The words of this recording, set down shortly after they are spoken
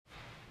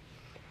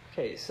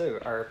Okay, so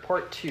our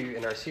part 2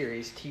 in our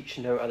series, Teach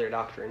No Other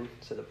Doctrine.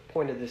 So the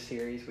point of this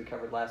series we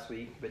covered last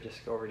week, but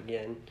just go over it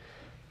again,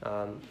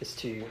 is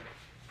to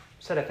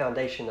set a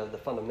foundation of the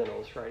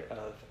fundamentals, right,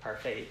 of our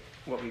faith.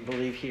 What we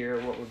believe here,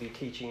 what we'll be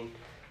teaching,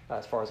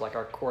 as far as like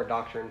our core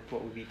doctrine,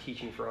 what we'll be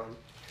teaching from.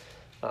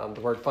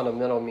 The word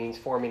fundamental means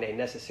forming a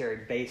necessary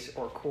base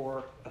or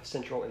core of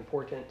central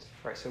importance,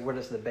 right? So what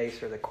is the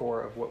base or the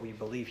core of what we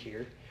believe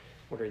here?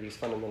 What are these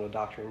fundamental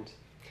doctrines?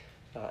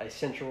 A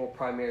central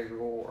primary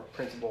rule or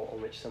principle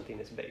on which something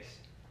is based,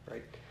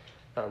 right?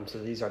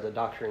 So these are the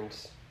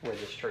doctrines where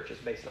this church is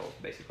based on,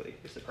 basically,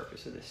 is the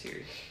purpose of this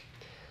series.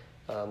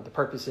 The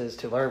purpose is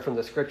to learn from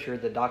the scripture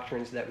the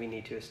doctrines that we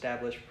need to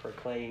establish,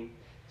 proclaim,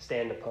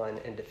 stand upon,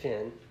 and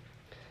defend.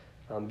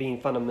 Being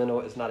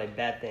fundamental is not a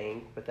bad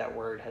thing, but that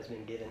word has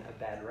been given a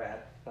bad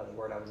rap. The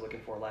word I was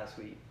looking for last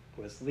week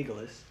was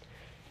legalist,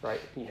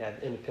 right? You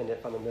have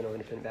independent, fundamental,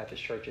 independent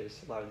Baptist churches,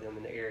 a lot of them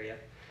in the area.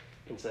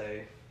 And so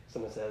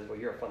someone says, well,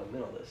 you're a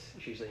fundamentalist.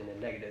 It's usually in a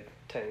negative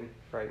tone,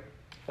 right?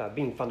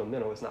 Being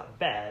fundamental is not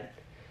bad,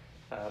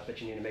 but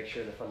you need to make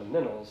sure the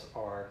fundamentals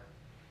are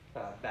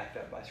backed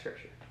up by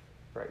Scripture,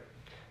 right?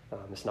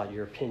 It's not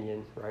your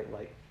opinion, right?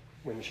 Like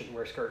women shouldn't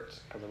wear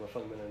skirts because I'm a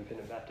fundamental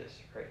independent Baptist,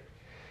 right?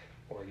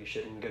 Or you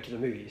shouldn't go to the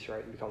movies,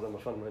 right? Because I'm a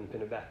fundamental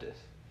independent Baptist,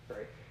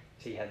 right?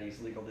 So you have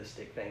these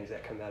legalistic things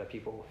that come out of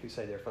people who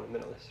say they're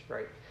fundamentalists,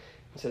 right?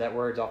 And so that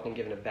word's often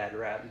given a bad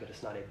rap, but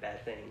it's not a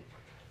bad thing.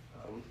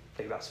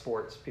 Think about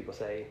sports. People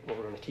say, well,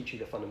 we're going to teach you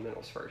the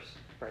fundamentals first,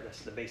 right?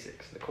 That's the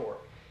basics, the core.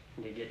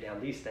 And you get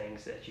down these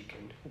things that you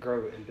can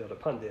grow and build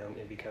upon them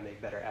and become a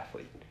better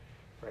athlete,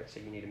 right? So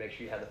you need to make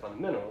sure you have the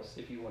fundamentals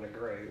if you want to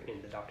grow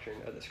in the doctrine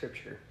of the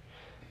Scripture.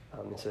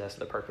 And so that's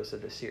the purpose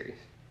of this series.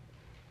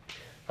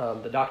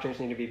 The doctrines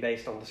need to be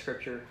based on the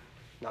Scripture,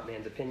 not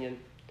man's opinion.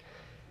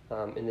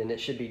 And then it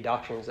should be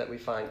doctrines that we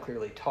find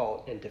clearly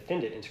taught and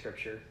defended in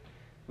Scripture.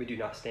 We do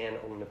not stand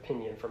on an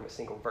opinion from a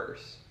single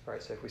verse,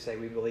 right? So if we say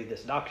we believe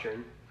this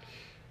doctrine,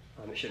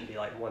 it shouldn't be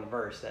like one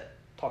verse that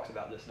talks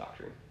about this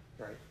doctrine,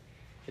 right?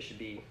 It should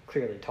be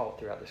clearly taught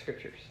throughout the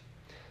Scriptures.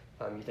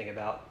 You think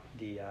about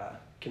the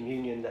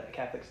communion that the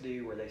Catholics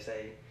do, where they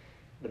say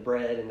the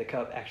bread and the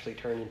cup actually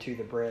turn into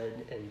the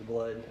bread and the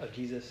blood of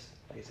Jesus.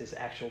 Like it's his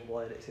actual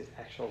blood, it's his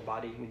actual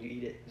body when you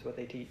eat it, is what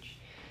they teach.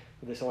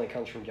 But this only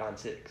comes from John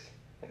 6.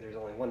 Like there's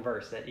only one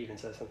verse that even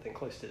says something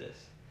close to this.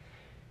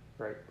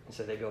 Right? And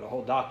so they build a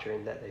whole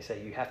doctrine that they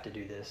say you have to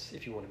do this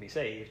if you want to be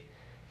saved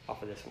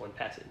off of this one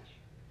passage.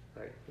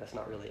 Right? That's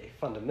not really a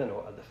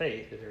fundamental of the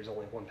faith if there's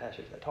only one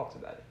passage that talks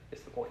about it.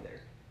 It's the point there.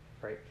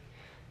 Right?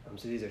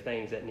 So these are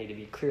things that need to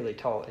be clearly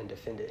taught and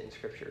defended in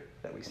Scripture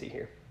that we see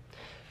here.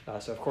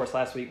 So of course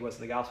last week was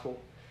the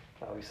gospel.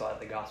 We saw that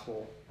the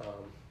gospel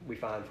we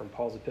find from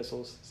Paul's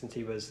epistles, since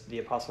he was the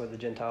apostle of the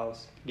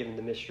Gentiles, given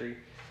the mystery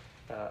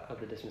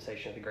of the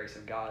dispensation of the grace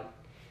of God.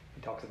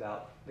 He talks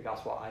about the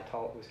gospel I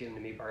taught was given to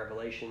me by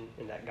revelation,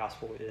 and that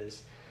gospel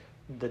is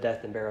the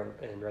death and burial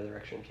and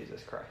resurrection of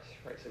Jesus Christ.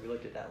 Right? So we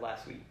looked at that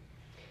last week.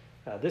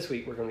 This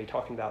week we're going to be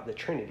talking about the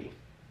Trinity.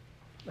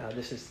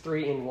 This is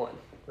 3 in 1,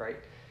 right?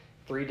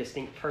 3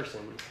 distinct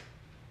persons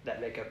that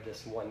make up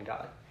this one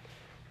God.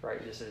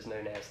 Right? This is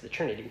known as the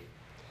Trinity.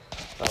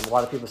 A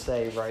lot of people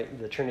say, right,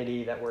 the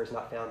Trinity, that word is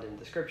not found in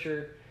the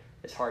Scripture.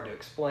 It's hard to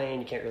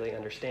explain. You can't really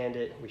understand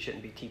it. We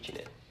shouldn't be teaching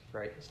it.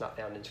 Right? It's not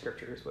found in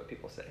Scripture is what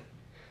people say.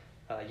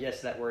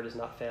 Yes, that word is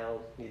not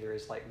found, neither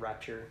is like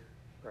rapture,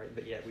 right?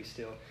 But yet we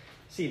still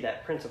see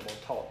that principle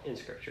taught in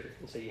Scripture.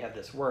 And so you have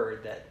this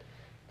word that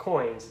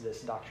coins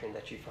this doctrine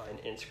that you find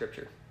in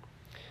Scripture.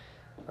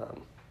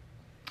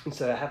 And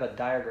so I have a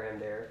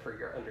diagram there for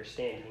your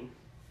understanding,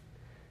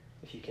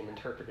 if you can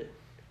interpret it.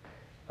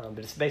 But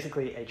it's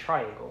basically a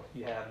triangle.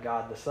 You have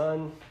God the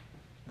Son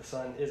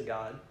is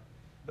God,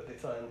 but the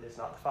Son is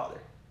not the Father.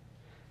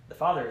 The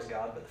Father is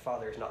God, but the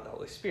Father is not the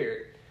Holy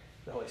Spirit.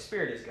 The Holy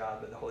Spirit is God,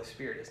 but the Holy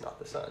Spirit is not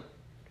the Son.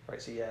 Right?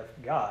 So you have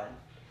God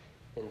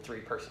in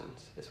 3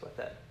 persons, is what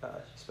that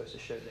is supposed to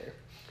show there.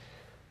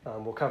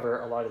 We'll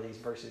cover a lot of these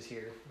verses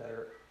here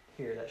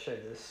that show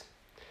this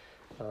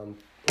in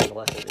the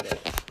lesson today.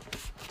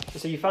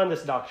 So you find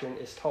this doctrine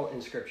is taught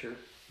in Scripture.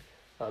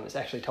 It's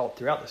actually taught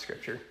throughout the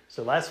Scripture.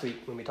 So last week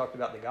when we talked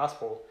about the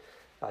gospel,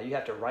 you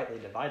have to rightly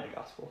divide the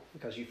gospel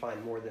because you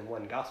find more than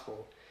one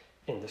gospel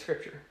in the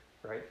Scripture,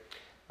 right?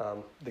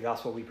 The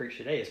gospel we preach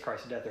today is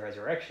Christ's death and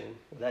resurrection.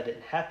 Well, that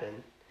didn't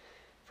happen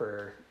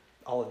for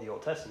all of the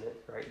Old Testament,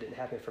 right? It didn't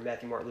happen for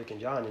Matthew, Mark, Luke, and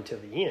John until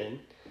the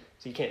end.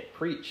 So you can't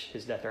preach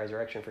his death and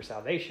resurrection for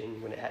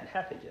salvation when it hadn't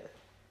happened yet,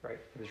 right?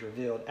 It was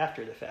revealed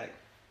after the fact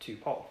to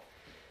Paul.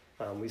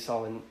 We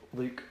saw in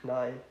Luke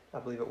 9, I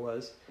believe it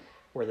was,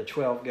 where the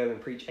 12 go and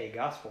preach a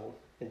gospel.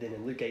 And then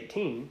in Luke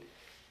 18,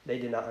 they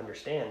did not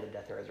understand the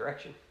death and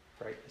resurrection,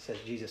 right? It says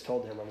Jesus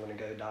told them, I'm going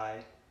to go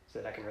die so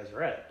that I can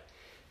resurrect.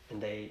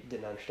 And they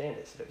didn't understand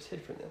it, so it was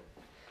hid from them.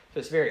 So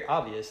it's very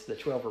obvious the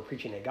 12 were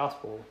preaching a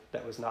gospel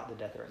that was not the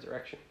death and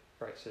resurrection,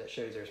 right? So that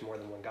shows there's more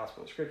than one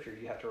gospel in Scripture.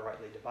 You have to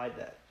rightly divide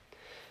that.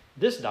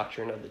 This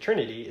doctrine of the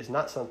Trinity is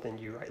not something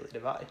you rightly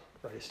divide,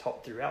 right? It's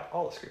taught throughout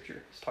all of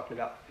Scripture. It's talking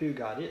about who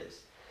God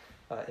is.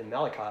 in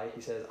Malachi,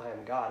 he says, I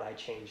am God, I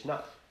change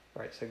not.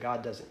 Right? So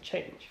God doesn't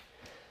change.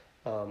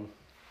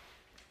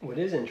 What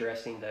is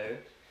interesting, though,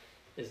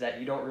 is that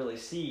you don't really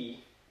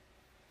see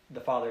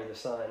the Father, the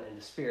Son, and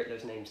the Spirit,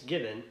 those names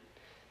given,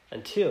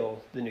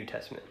 until the New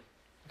Testament,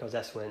 because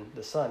that's when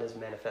the Son is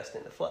manifest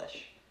in the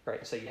flesh.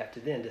 Right? So you have to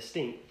then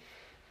distinct,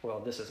 well,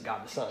 this is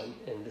God the Son,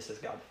 and this is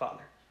God the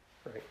Father.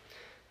 Right?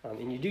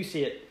 And you do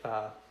see it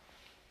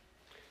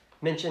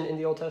mentioned in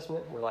the Old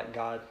Testament, where like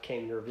God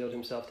came and revealed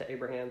himself to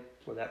Abraham.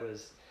 Well, that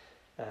was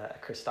a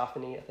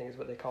Christophany, I think is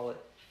what they call it.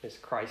 It's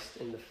Christ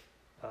in the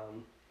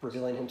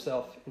revealing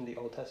himself in the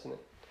Old Testament.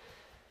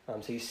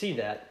 So you see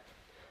that,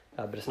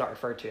 but it's not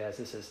referred to as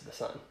this is the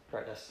Son,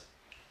 right? That's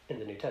in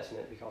the New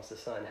Testament because the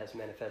Son has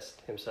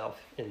manifest himself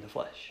in the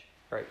flesh,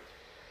 right?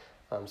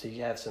 So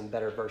you have some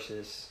better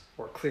verses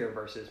or clear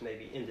verses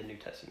maybe in the New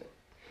Testament,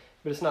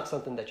 but it's not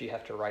something that you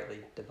have to rightly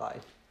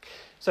divide.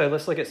 So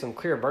let's look at some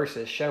clear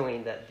verses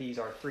showing that these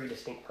are three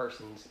distinct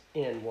persons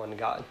in one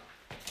God.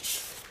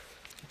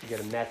 If you go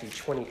to Matthew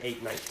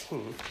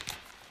 28:19.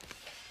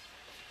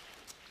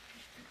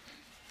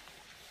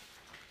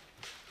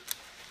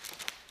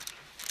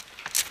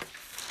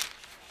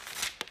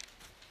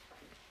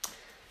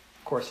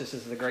 Of course, this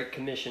is the Great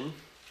Commission.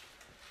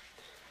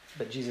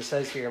 But Jesus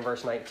says here in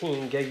verse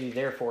 19, Go ye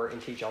therefore and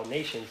teach all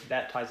nations,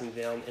 baptizing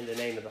them in the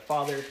name of the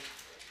Father,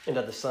 and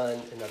of the Son,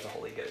 and of the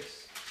Holy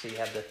Ghost. So you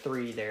have the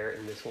three there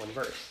in this one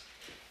verse.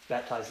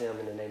 Baptize them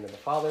in the name of the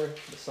Father,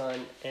 the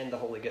Son, and the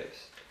Holy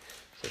Ghost.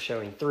 So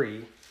showing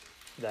three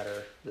that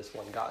are this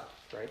one God,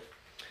 right?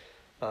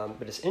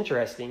 But it's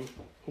interesting.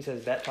 He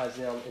says, baptize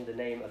them in the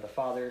name of the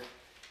Father,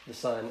 the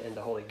Son, and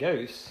the Holy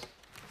Ghost.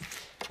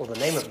 Well, the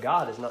name of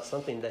God is not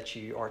something that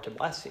you are to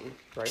blaspheme,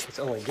 right? It's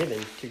only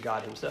given to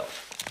God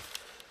himself.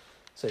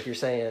 So if you're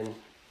saying,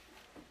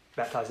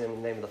 baptize them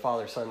in the name of the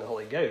Father, Son, and the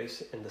Holy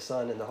Ghost, and the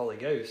Son and the Holy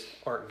Ghost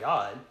aren't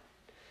God,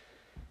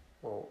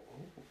 well,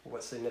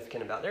 what's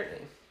significant about their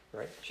name,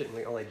 right? Shouldn't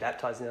we only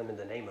baptize them in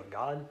the name of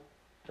God,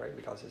 right?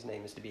 Because his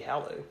name is to be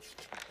hallowed.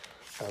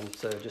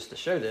 So just to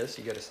show this,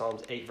 you go to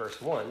Psalms 8,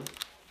 verse 1.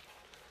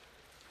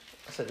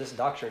 I said this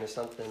doctrine is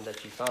something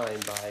that you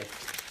find by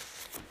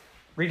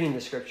reading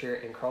the Scripture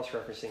and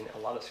cross-referencing a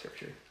lot of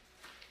Scripture.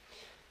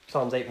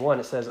 Psalms 8:1,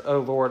 it says, O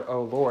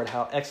Lord,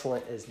 how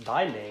excellent is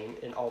thy name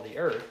in all the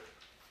earth,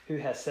 who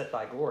has set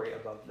thy glory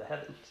above the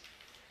heavens.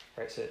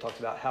 Right, so it talks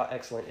about how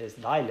excellent is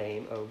thy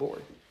name, O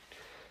Lord.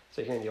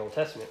 So here in the Old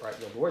Testament, right,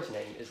 the Lord's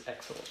name is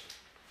excellent.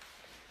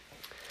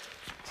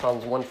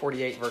 Psalms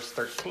 148, verse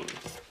 13.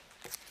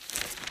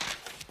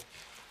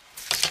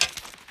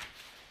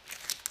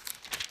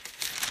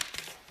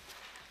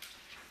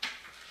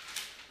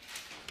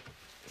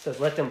 It says,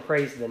 Let them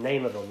praise the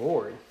name of the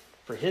Lord,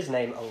 for his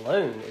name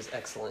alone is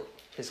excellent.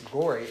 His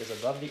glory is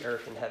above the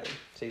earth and heaven.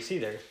 So you see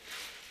there,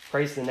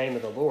 praise the name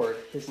of the Lord.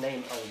 His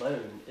name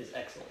alone is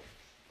excellent.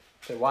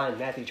 So why in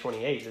Matthew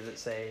 28 does it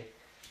say,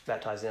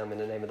 baptize them in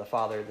the name of the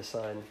Father, the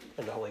Son,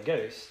 and the Holy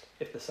Ghost,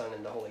 if the Son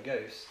and the Holy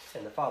Ghost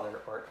and the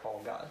Father aren't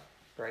all God,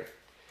 right?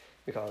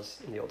 Because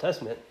in the Old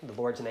Testament, the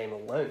Lord's name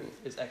alone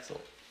is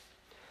excellent.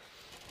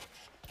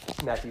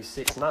 Matthew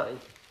 6:9.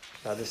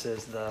 Now this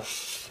is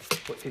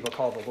what people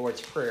call the Lord's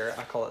Prayer.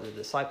 I call it the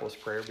disciples'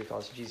 prayer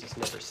because Jesus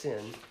never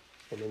sinned.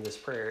 And in this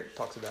prayer, it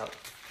talks about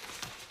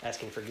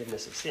asking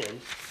forgiveness of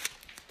sin.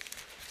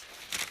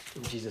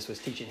 And Jesus was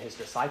teaching his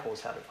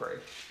disciples how to pray.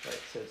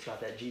 Right? So it's not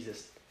that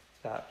Jesus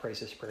prays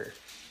this prayer.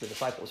 The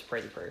disciples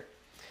pray the prayer.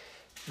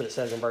 But it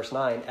says in verse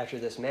 9, After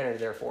this manner,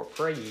 therefore,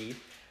 pray ye,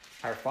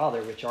 Our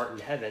Father which art in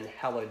heaven,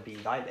 hallowed be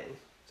thy name.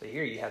 So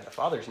here you have the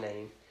Father's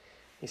name.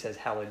 He says,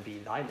 hallowed be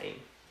thy name.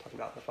 Talking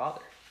about the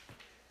Father.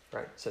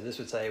 Right? So this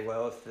would say,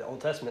 well, if the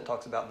Old Testament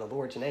talks about the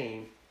Lord's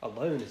name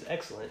alone is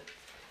excellent,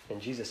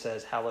 and Jesus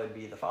says, hallowed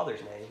be the Father's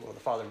name, well, the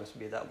Father must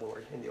be that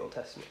Lord in the Old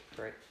Testament,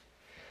 right?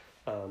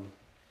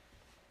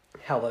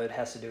 Hallowed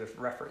has to do with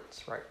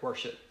reverence, right?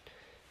 Worship,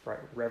 right?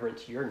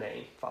 Reverence your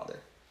name, Father,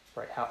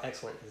 right? How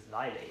excellent is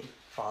thy name,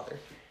 Father.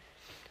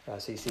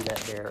 So you see that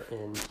there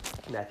in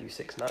Matthew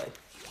 6:9.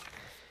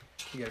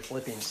 You go to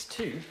Philippians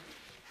 2.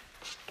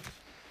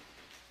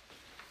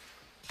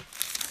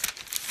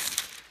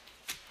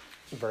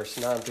 Verse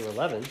 9 through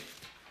 11. It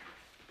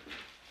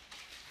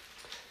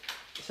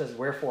says,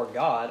 Wherefore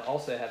God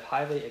also hath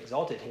highly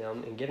exalted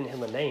him and given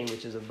him a name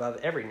which is above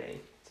every name.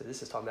 So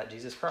this is talking about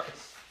Jesus Christ.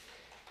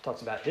 It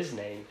talks about his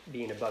name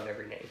being above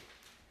every name.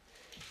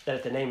 That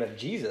at the name of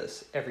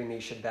Jesus, every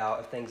knee should bow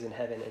of things in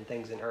heaven and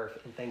things in earth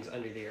and things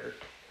under the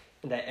earth.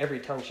 And that every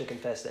tongue should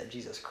confess that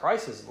Jesus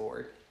Christ is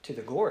Lord, to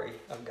the glory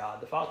of God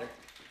the Father.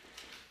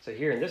 So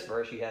here in this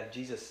verse, you have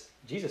Jesus'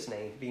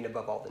 name being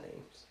above all the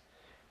names.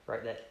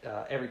 Right,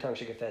 that every tongue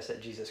should confess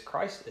that Jesus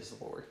Christ is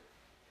the Lord,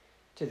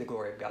 to the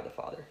glory of God the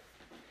Father.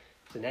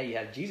 So now you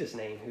have Jesus'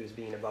 name who is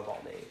being above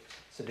all names.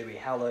 So do we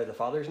hallow the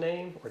Father's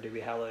name or do we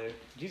hallow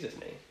Jesus'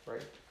 name,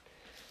 right?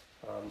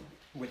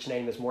 Which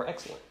name is more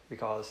excellent?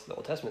 Because the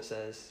Old Testament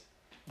says,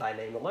 thy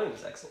name alone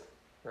is excellent,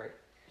 right?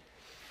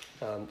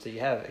 So you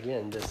have,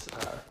 again, this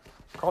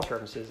cross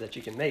references that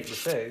you can make to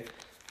show,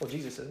 well,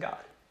 Jesus is God,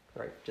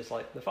 right? Just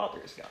like the Father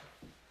is God.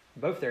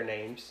 both their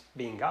names,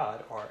 being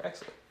God, are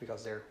excellent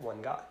because they're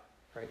one God,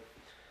 right?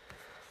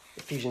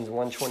 Ephesians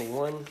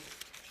 1:21,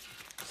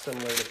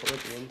 similar to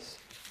Philippians.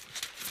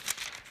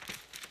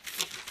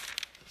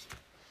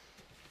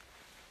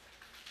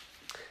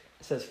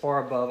 It says,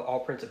 far above all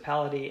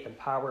principality and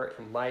power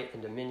and might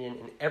and dominion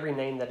and every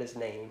name that is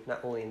named, not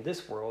only in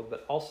this world,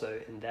 but also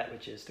in that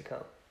which is to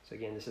come. So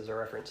again, this is a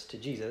reference to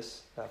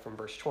Jesus from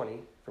verse 20,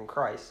 from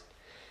Christ.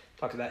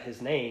 Talks about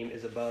his name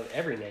is above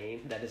every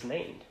name that is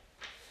named,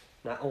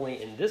 not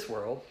only in this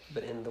world,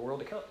 but in the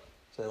world to come.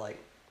 So like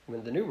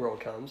when the new world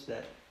comes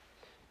that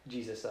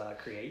Jesus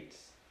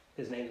creates,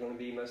 his name is going to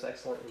be most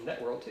excellent in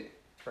that world too,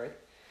 right?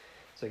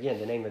 So again,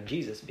 the name of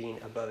Jesus being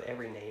above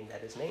every name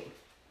that is named.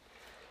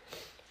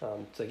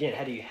 So again,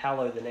 how do you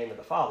hallow the name of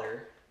the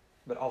Father,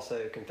 but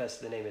also confess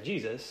the name of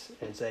Jesus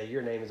and say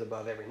your name is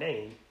above every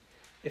name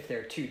if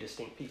they're two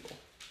distinct people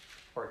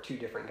or two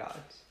different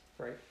gods,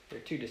 right?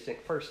 They're two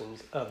distinct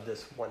persons of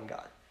this one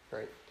God,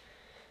 right?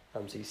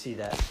 So you see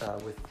that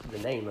with the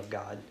name of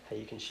God, how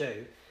you can show,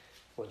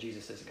 well,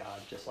 Jesus is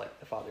God just like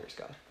the Father is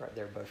God, right?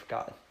 They're both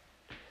God.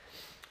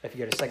 If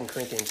you go to 2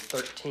 Corinthians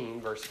 13,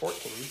 verse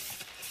 14,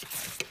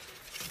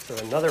 so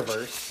another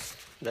verse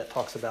that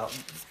talks about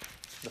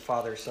the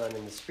Father, Son,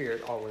 and the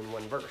Spirit all in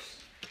one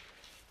verse,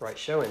 right?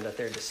 Showing that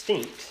they're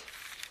distinct,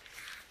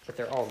 but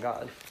they're all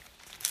God.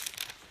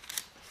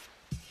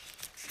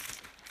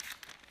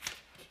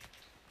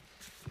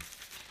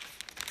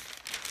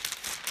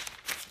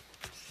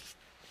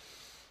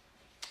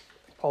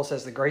 Paul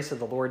says, the grace of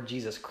the Lord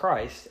Jesus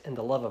Christ and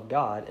the love of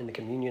God and the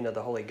communion of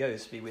the Holy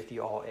Ghost be with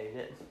you all.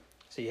 Amen.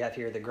 So you have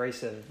here the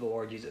grace of the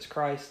Lord Jesus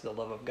Christ, the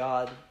love of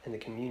God, and the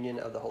communion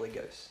of the Holy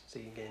Ghost. So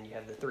again, you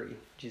have the three,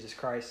 Jesus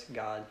Christ,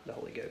 God, the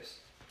Holy Ghost.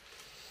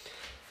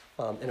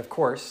 And of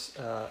course,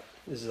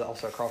 this is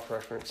also a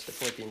cross-reference to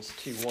Philippians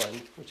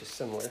 2:1, which is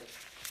similar. It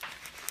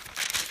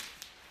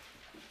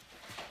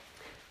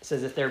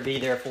says, if there be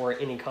therefore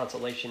any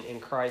consolation in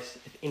Christ,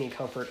 if any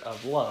comfort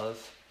of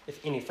love,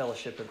 if any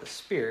fellowship of the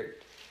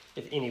Spirit,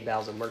 if any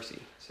bowels of mercy.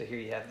 So here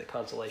you have the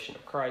consolation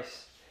of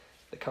Christ,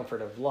 the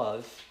comfort of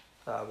love.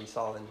 We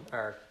saw in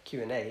our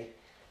Q&A,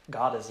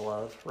 God is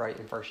love, right,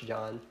 in 1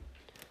 John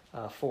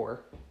 4.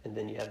 And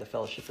then you have the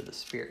fellowship of the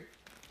Spirit,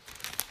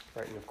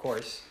 right? And of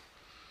course,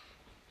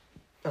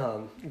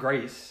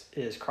 grace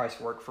is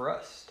Christ's work for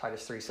us.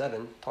 Titus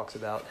 3:7 talks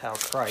about how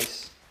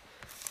Christ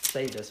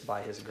saved us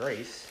by his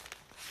grace.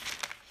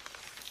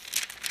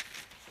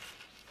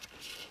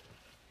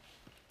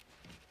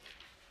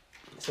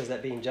 It says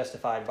that being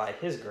justified by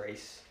his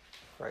grace,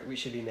 right, we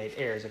should be made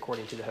heirs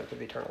according to the hope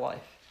of eternal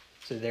life.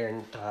 So there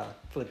in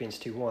Philippians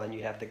 2:1,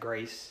 you have the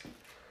grace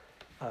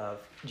of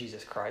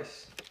Jesus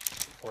Christ,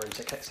 or in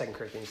 2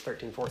 Corinthians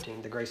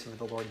 13:14, the grace of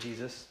the Lord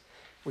Jesus.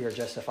 We are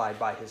justified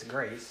by his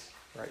grace,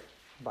 right,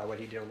 by what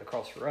he did on the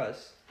cross for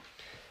us.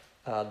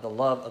 The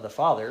love of the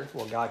Father,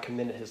 well, God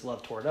commended his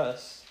love toward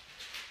us,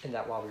 in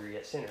that while we were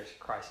yet sinners,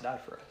 Christ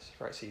died for us,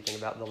 right? So you think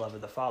about the love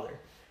of the Father,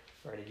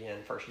 right?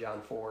 Again, 1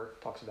 John 4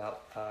 talks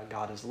about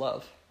God is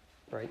love,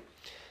 right?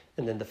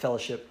 And then the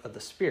fellowship of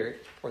the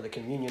Spirit, or the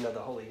communion of the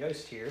Holy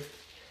Ghost here,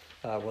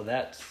 well,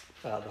 that's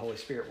the Holy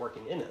Spirit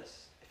working in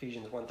us.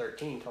 Ephesians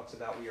 1:13 talks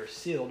about we are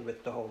sealed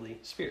with the Holy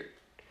Spirit.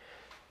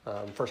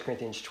 1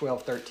 Corinthians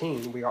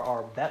 12:13, we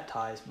are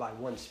baptized by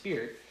one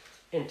Spirit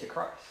into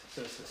Christ.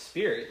 So it's the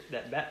Spirit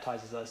that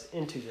baptizes us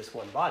into this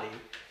one body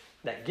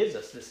that gives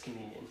us this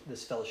communion,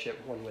 this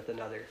fellowship one with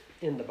another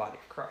in the body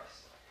of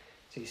Christ.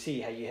 So you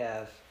see how you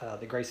have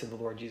the grace of the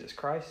Lord Jesus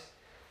Christ,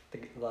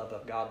 the love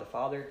of God the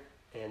Father,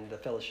 and the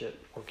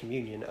fellowship or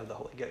communion of the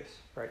Holy Ghost,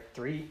 right?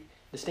 Three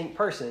distinct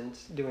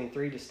persons doing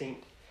three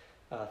distinct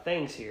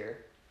things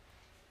here,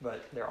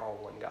 but they're all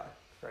one God,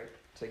 right?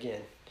 So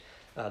again,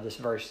 this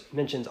verse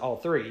mentions all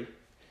three,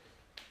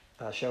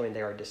 showing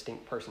they are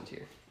distinct persons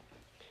here,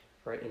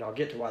 right? And I'll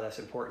get to why that's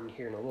important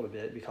here in a little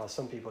bit, because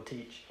some people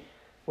teach,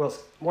 well, it's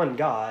one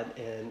God,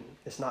 and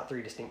it's not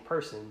three distinct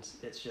persons.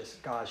 It's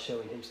just God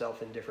showing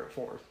himself in different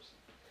forms.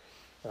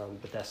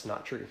 But that's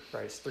not true,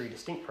 right? It's three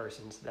distinct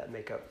persons that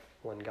make up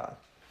one God.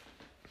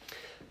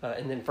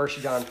 And then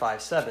 1 John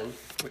 5:7,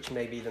 which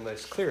may be the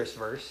most clearest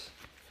verse.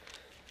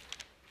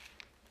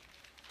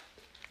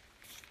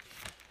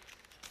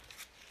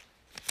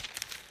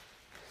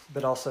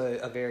 But also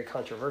a very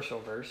controversial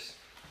verse.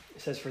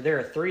 It says, for there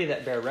are three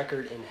that bear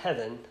record in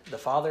heaven, the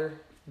Father,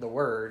 the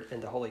Word,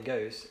 and the Holy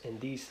Ghost,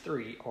 and these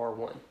three are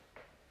one.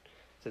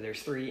 So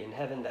there's three in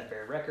heaven that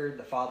bear record,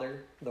 the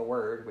Father, the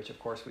Word, which of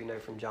course we know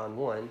from John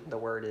 1, the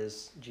Word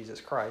is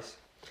Jesus Christ,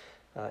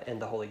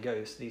 and the Holy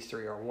Ghost. These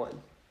three are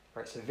one.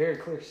 Right, so very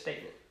clear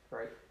statement,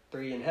 right?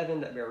 Three in heaven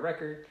that bear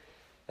record,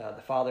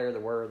 the Father, the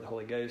Word, the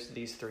Holy Ghost,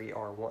 these three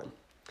are one.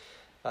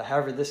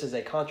 However, this is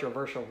a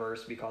controversial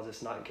verse because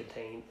it's not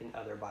contained in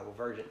other Bible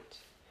versions,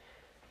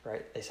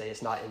 right? They say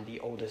it's not in the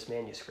oldest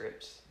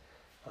manuscripts.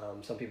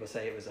 Some people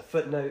say it was a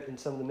footnote in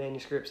some of the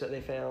manuscripts that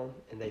they found,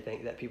 and they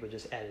think that people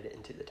just added it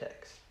into the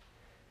text,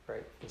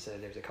 right? And so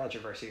there's a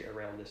controversy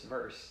around this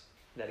verse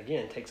that,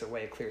 again, takes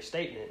away a clear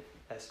statement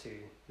as to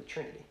the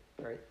Trinity,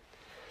 right?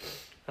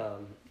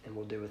 And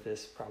we'll deal with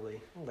this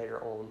probably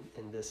later on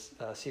in this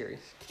series.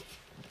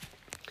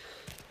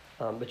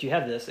 But you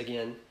have this,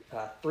 again,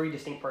 three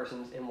distinct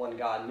persons in one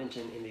God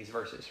mentioned in these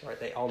verses, right?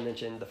 They all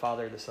mention the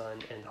Father, the Son,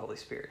 and the Holy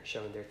Spirit,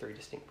 showing they're three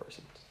distinct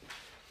persons.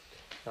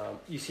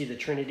 You see the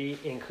Trinity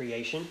in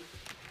creation.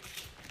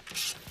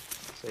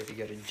 So if you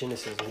go to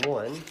Genesis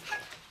 1,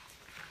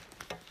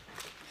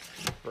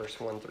 verse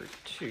 1 through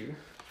 2.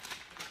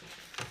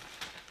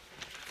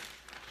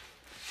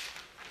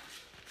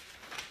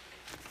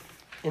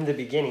 In the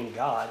beginning,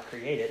 God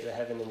created the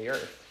heaven and the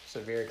earth. So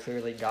very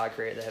clearly, God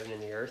created the heaven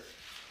and the earth.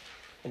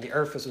 And the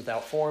earth was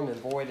without form and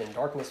void, and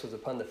darkness was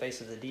upon the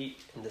face of the deep,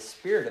 and the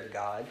Spirit of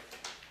God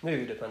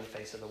moved upon the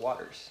face of the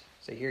waters.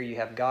 So here you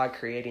have God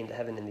creating the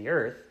heaven and the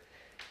earth,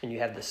 and you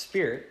have the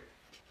Spirit,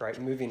 right,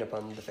 moving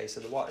upon the face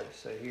of the waters.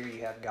 So here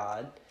you have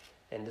God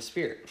and the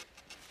Spirit.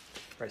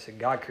 Right, so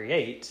God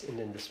creates, and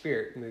then the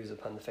Spirit moves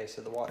upon the face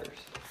of the waters.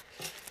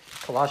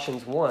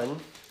 Colossians 1,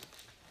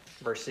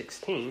 verse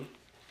 16,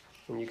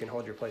 and you can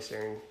hold your place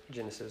there in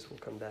Genesis, we'll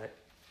come back.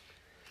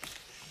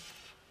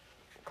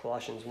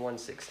 Colossians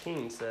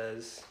 1:16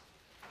 says,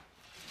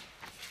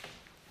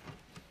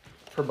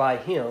 "For by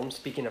him,"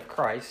 speaking of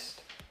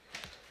Christ,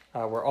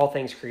 "were all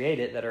things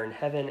created that are in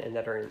heaven and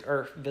that are in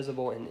earth,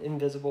 visible and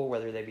invisible,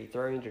 whether they be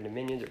thrones or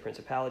dominions or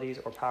principalities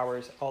or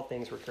powers, all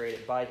things were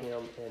created by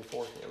him and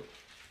for him.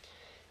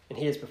 And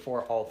he is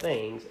before all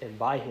things, and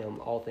by him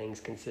all things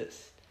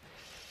consist."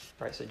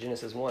 Right, so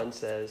Genesis 1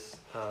 says,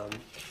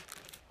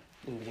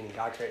 in the beginning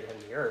God created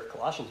heaven and the earth.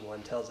 Colossians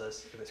 1 tells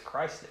us it was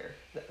Christ there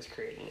that was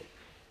creating it.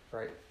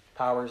 Right?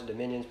 Powers,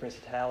 dominions,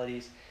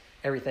 principalities,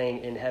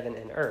 everything in heaven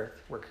and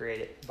earth were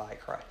created by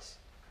Christ.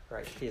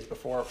 Right? He is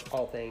before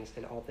all things,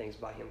 and all things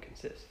by him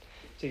consist.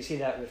 So you see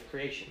that with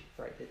creation,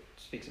 right? It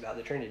speaks about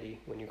the Trinity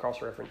when you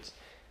cross-reference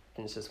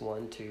Genesis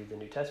 1 to the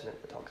New Testament.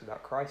 It talks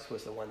about Christ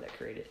was the one that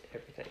created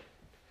everything.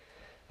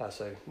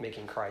 So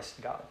making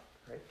Christ God,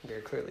 right?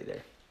 Very clearly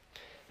there.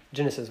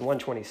 Genesis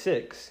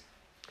 1:26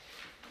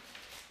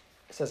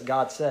 says,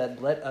 "God said,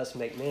 let us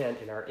make man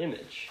in our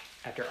image,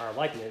 after our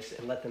likeness,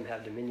 and let them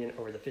have dominion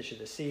over the fish of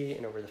the sea,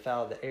 and over the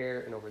fowl of the air,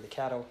 and over the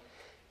cattle,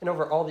 and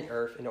over all the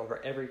earth, and over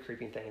every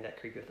creeping thing that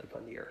creepeth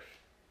upon the earth."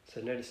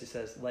 So notice it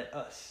says, let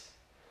us.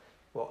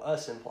 Well,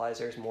 us implies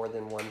there's more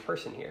than one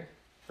person here,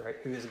 right?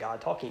 Who is God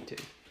talking to?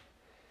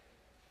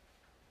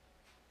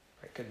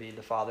 Right? Could be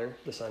the Father,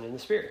 the Son, and the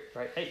Spirit,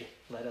 right? Hey,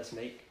 let us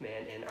make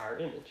man in our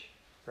image,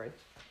 right?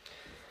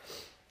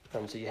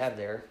 So you have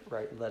there,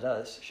 right, let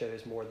us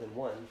shows more than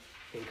one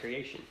in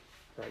creation,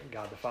 right?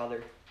 God the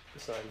Father, the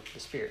Son, the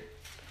Spirit,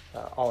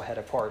 all had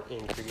a part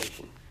in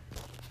creation.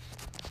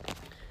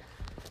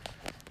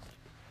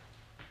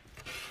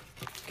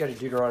 Go to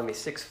Deuteronomy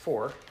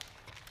 6:4.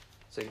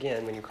 So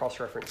again, when you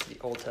cross-reference the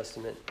Old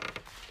Testament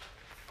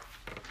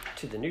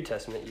to the New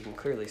Testament, you can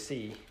clearly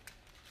see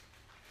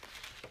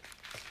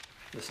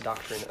this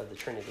doctrine of the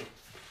Trinity.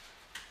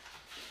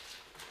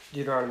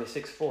 Deuteronomy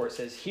 6:4, it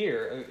says,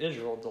 "Hear, O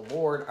Israel, the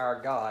Lord our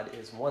God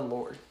is one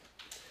Lord."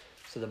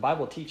 So the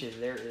Bible teaches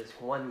there is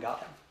one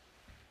God,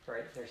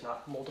 right? There's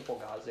not multiple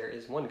gods, there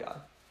is one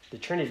God. The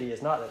Trinity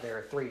is not that there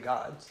are three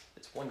gods,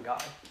 it's one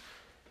God.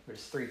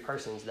 There's three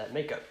persons that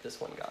make up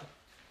this one God.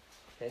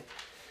 Okay?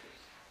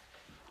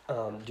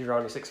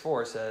 Deuteronomy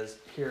 6:4 says,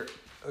 "Hear,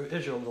 O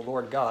Israel, the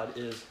Lord God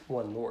is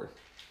one Lord."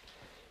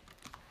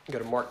 Go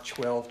to Mark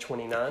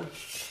 12:29.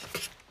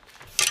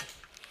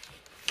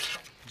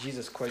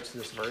 Jesus quotes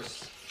this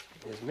verse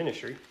in his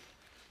ministry.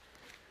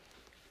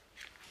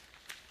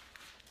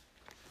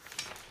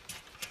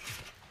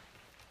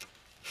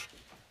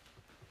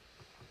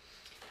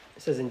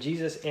 It says, "And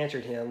Jesus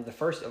answered him, the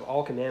first of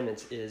all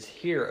commandments is,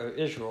 Hear, O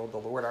Israel, the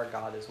Lord our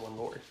God is one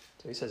Lord."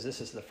 So he says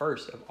this is the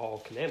first of all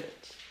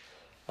commandments.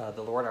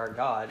 The Lord our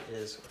God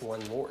is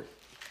one Lord.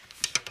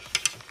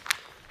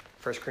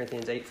 1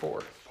 Corinthians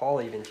 8:4.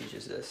 Paul even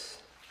teaches this.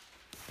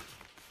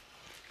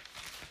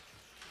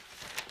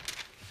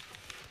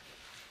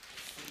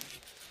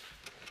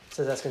 It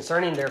says, "As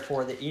concerning,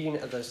 therefore, the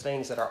eating of those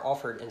things that are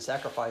offered in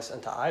sacrifice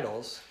unto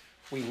idols,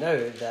 we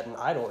know that an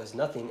idol is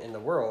nothing in the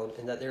world,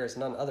 and that there is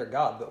none other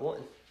God but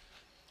one."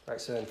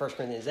 Right. So in 1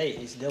 Corinthians 8,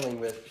 he's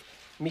dealing with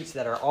meats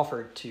that are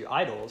offered to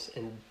idols,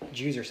 and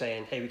Jews are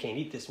saying, hey, we can't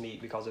eat this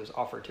meat because it was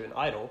offered to an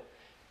idol.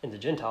 And the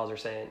Gentiles are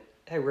saying,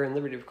 hey, we're in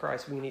liberty of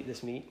Christ, we can eat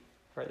this meat.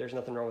 Right? There's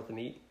nothing wrong with the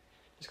meat.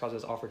 Just because it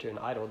was offered to an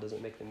idol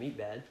doesn't make the meat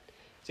bad.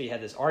 So you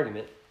had this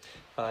argument.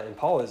 And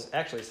Paul is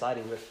actually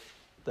siding with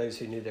those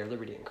who knew their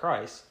liberty in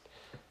Christ.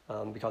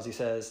 Because he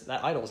says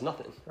that idol is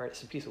nothing, right?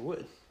 It's a piece of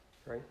wood,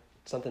 right?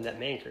 Something that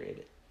man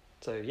created.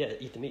 So yeah,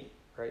 eat the meat,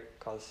 right?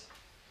 Because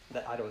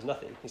that idol is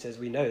nothing. He says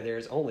we know there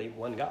is only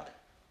one God,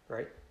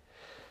 right?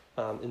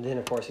 And then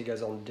of course he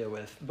goes on to deal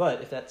with,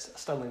 but if that's a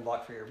stumbling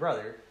block for your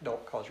brother,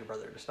 don't cause your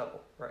brother to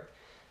stumble, right?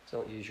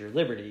 So don't use your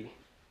liberty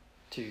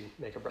to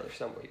make a brother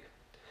stumble here.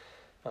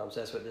 So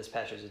that's what this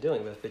passage is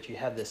dealing with. But you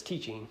have this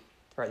teaching,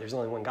 right? There's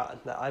only one God.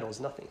 That idol is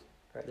nothing,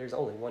 right? There's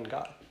only one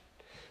God.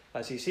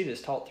 So you see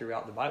this taught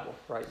throughout the Bible,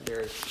 right? There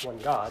is one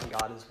God.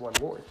 God is one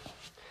Lord.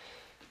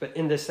 But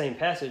in this same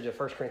passage of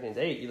 1 Corinthians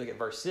 8, you look at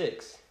verse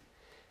 6.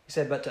 He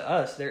said, but to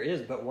us there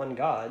is but one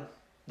God,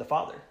 the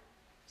Father.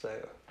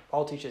 So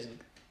Paul teaches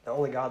the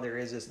only God there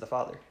is the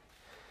Father.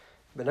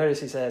 But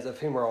notice he says, of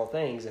whom are all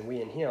things, and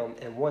we in him,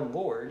 and one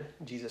Lord,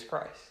 Jesus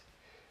Christ.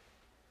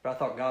 But I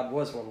thought God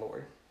was one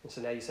Lord. And so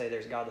now you say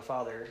there's God the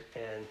Father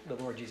and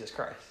the Lord Jesus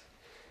Christ.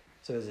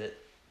 So is it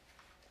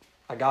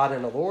a God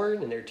and a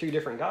Lord, and they're two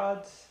different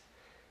gods?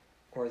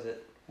 Or is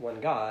it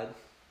one God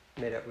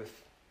made up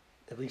with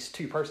at least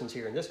two persons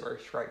here in this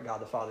verse, right?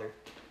 God the Father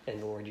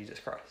and the Lord Jesus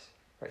Christ.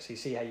 Right? So you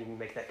see how you can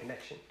make that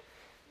connection.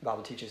 The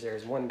Bible teaches there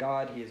is one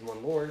God, he is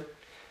one Lord.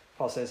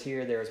 Paul says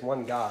here there is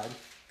one God,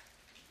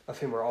 of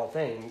whom are all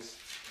things,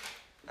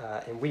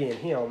 and we in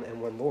him,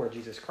 and one Lord,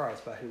 Jesus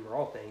Christ, by whom are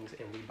all things,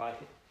 and we by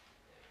him.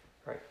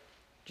 Right?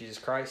 Jesus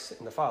Christ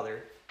and the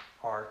Father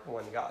are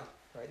one God.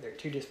 Right? They're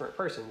two different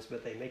persons,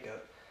 but they make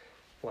up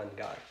one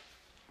God.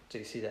 So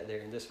you see that there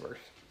in this verse.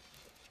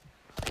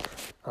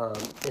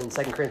 In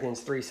 2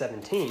 Corinthians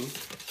 3:17,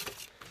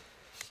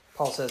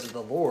 Paul says that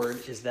the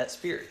Lord is that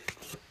Spirit.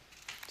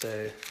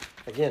 So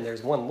again,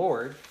 there's one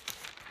Lord.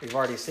 We've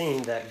already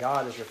seen that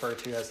God is referred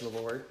to as the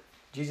Lord.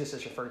 Jesus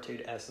is referred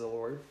to as the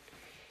Lord.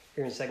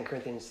 Here in 2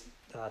 Corinthians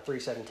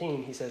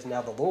 3:17, he says,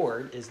 now the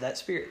Lord is that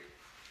Spirit.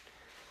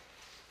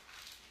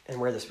 And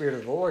where the Spirit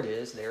of the Lord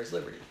is, there is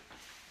liberty.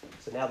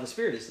 So now the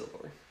Spirit is the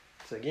Lord.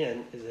 So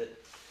again, is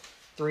it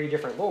three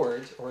different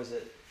Lords, or is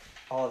it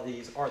all of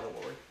these are the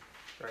Lord?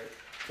 Right?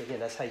 So again,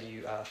 that's how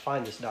you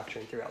find this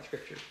doctrine throughout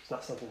Scripture. It's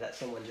not something that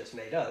someone just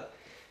made up.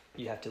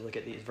 You have to look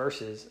at these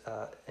verses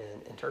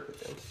and interpret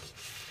them.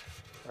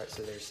 Right?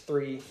 So there's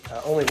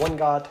only one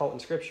God taught in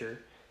Scripture,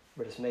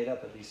 but it's made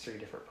up of these three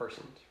different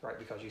persons, right?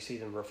 Because you see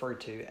them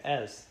referred to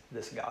as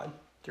this God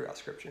throughout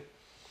Scripture.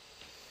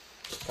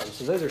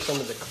 So those are some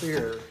of the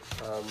clear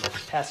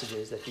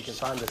passages that you can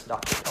find this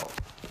doctrine taught,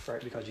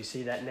 right? Because you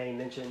see that name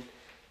mentioned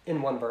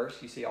in one verse,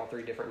 you see all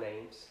three different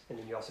names, and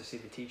then you also see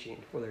the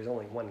teaching where there's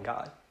only one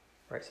God,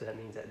 right? So that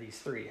means that these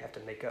three have to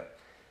make up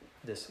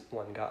this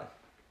one God.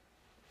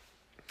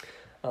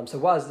 So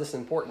why is this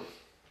important?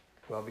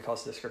 Well,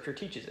 because the Scripture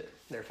teaches it,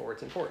 therefore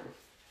it's important,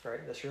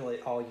 right? That's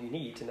really all you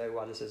need to know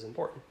why this is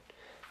important,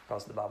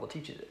 because the Bible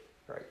teaches it,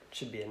 right? It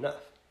should be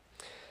enough.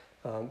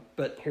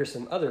 But here's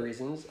some other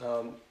reasons.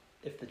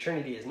 If the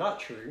Trinity is not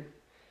true,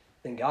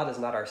 then God is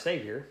not our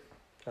Savior,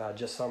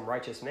 just some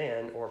righteous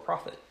man or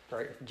prophet,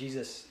 right? If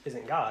Jesus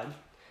isn't God,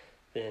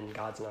 then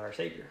God's not our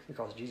Savior,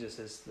 because Jesus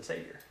is the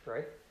Savior,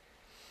 right?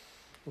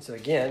 And so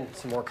again,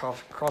 some more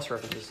cross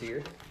references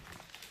here.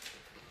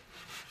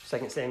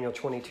 2 Samuel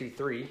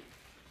 22:3.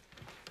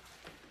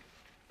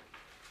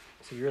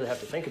 So you really have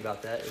to think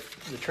about that.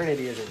 If the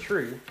Trinity isn't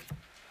true,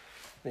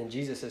 then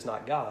Jesus is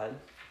not God,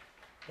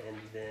 and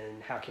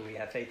then how can we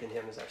have faith in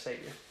him as our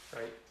Savior,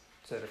 right?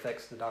 So it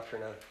affects the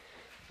doctrine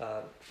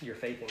of your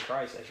faith in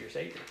Christ as your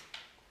Savior.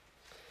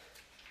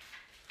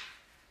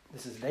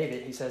 This is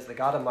David. He says, the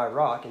God of my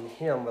rock, in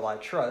him will I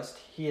trust.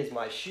 He is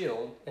my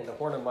shield and the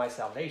horn of my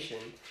salvation,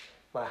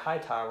 my high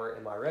tower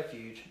and my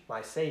refuge,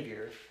 my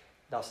Savior.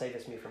 Thou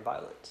savest me from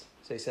violence.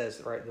 So he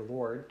says, right, the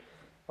Lord,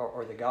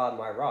 or the God,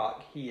 my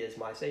rock, he is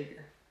my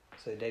Savior.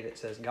 So David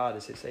says God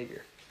is his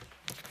Savior.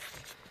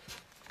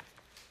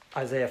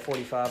 Isaiah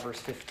 45, verse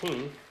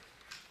 15.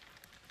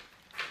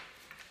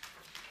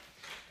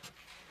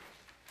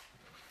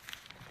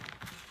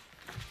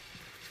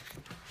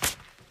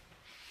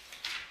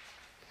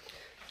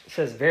 It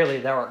says, verily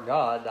thou art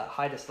God, that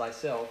hidest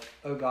thyself,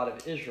 O God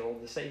of Israel,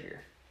 the Savior.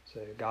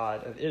 So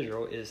God of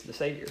Israel is the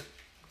Savior.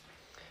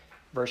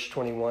 Verse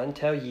 21,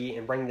 tell ye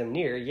and bring them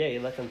near, yea,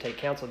 let them take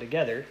counsel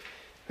together,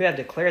 who have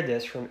declared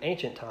this from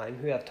ancient time,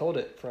 who have told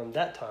it from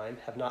that time,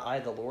 have not I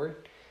the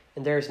Lord?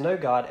 And there is no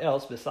God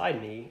else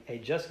beside me, a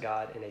just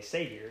God and a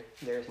Savior,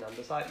 there is none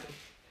beside me.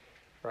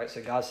 Right,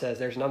 so God says,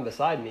 there's none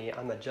beside me,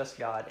 I'm a just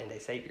God and a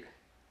Savior.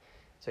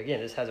 So again,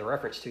 this has a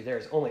reference to there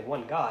is only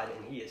one God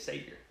and he is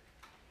Savior.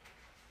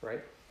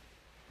 Right?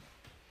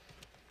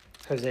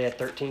 Hosea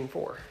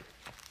 13:4.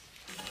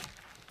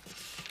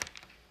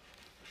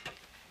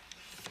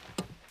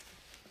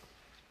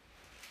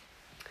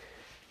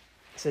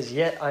 It says,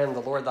 yet I am the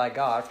Lord thy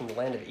God from the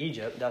land of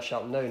Egypt. Thou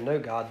shalt know no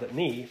God but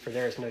me, for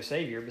there is no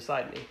Savior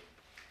beside me.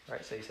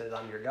 Right, so he says,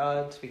 I'm your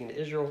God, speaking to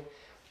Israel.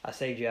 I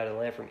saved you out of the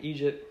land from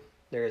Egypt.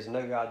 There is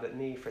no God but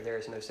me, for there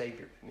is no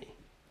Savior but me.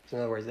 So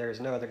in other words, there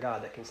is no other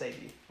God that can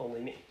save you,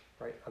 only me.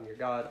 Right? I'm your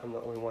God, I'm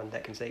the only one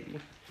that can save you.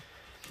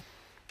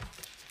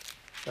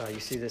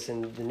 You see this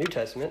in the New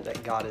Testament,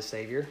 that God is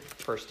Savior.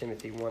 1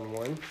 Timothy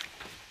 1:1.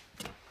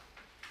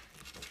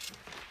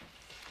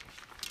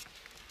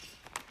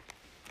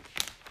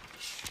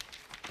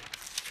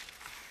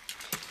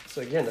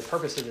 So again, the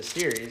purpose of this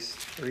series,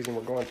 the reason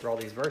we're going through all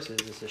these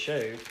verses is to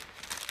show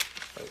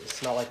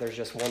it's not like there's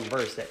just one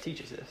verse that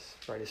teaches this.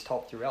 Right? It's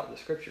taught throughout the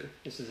Scripture.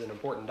 This is an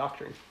important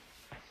doctrine.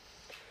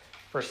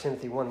 1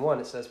 Timothy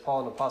 1:1, it says,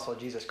 Paul, an apostle of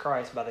Jesus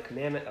Christ, by the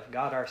commandment of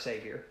God our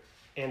Savior,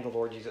 and the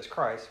Lord Jesus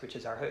Christ, which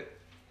is our hope.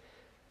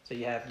 So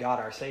you have God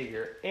our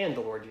Savior and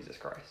the Lord Jesus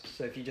Christ.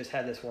 So if you just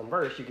had this one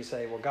verse, you could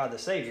say, well, God the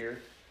Savior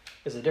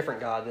is a different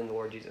God than the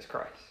Lord Jesus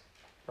Christ.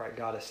 Right?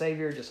 God is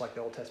Savior, just like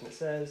the Old Testament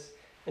says.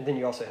 And then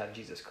you also have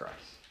Jesus Christ.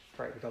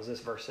 Right? Because this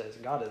verse says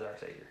God is our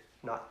Savior,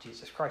 not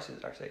Jesus Christ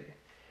is our Savior.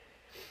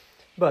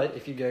 But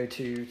if you go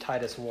to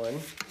Titus 1,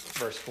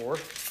 verse 4,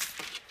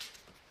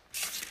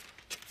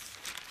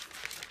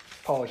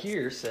 Paul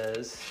here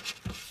says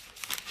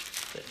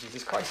that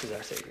Jesus Christ is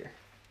our Savior.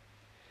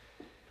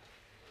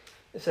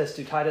 It says,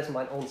 to Titus,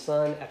 mine own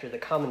son, after the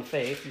common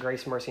faith,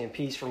 grace, mercy, and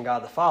peace from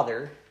God the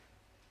Father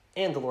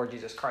and the Lord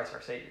Jesus Christ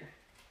our Savior.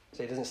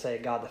 So he doesn't say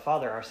God the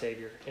Father our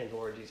Savior and the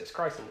Lord Jesus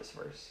Christ in this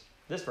verse.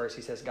 This verse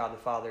he says God the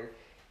Father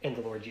and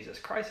the Lord Jesus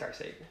Christ our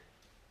Savior.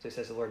 So he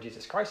says the Lord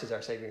Jesus Christ is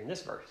our Savior in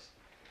this verse.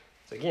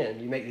 So again,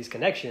 you make these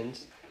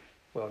connections.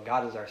 Well,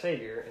 God is our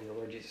Savior and the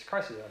Lord Jesus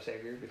Christ is our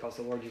Savior because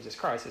the Lord Jesus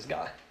Christ is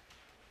God.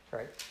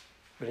 Right?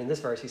 But in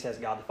this verse he says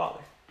God the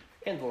Father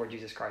and the Lord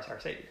Jesus Christ our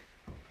Savior.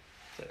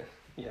 So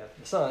you have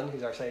the Son,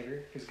 who's our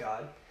Savior, who's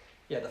God.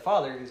 You have the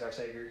Father, who's our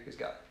Savior, who's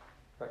God.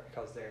 Right?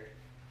 Because they're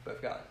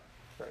both God.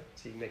 Right?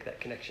 So you make that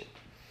connection.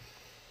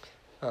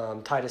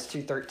 Titus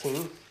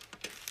 2:13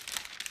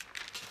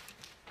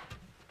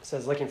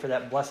 says, looking for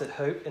that blessed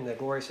hope and the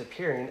glorious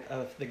appearing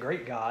of the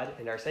great God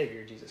and our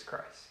Savior, Jesus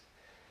Christ.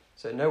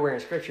 So nowhere in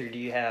Scripture do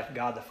you have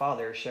God the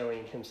Father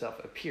showing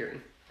himself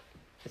appearing.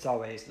 It's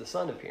always the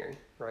Son appearing,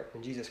 right?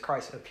 When Jesus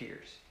Christ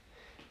appears.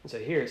 And so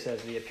here it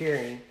says the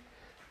appearing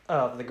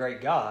of the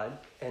great God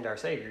and our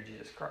Savior,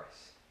 Jesus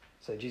Christ.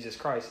 So Jesus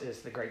Christ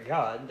is the great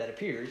God that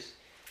appears,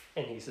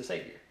 and he's the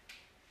Savior.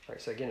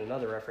 Right? So again,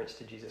 another reference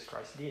to Jesus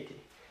Christ's deity,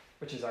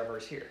 which is our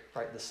verse here,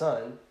 right? The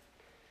Son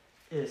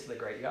is the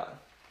great God,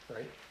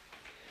 right?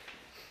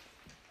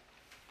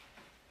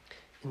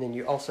 And then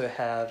you also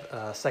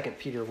have 2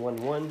 Peter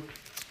 1:1.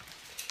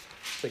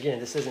 So again,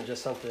 this isn't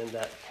just something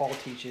that Paul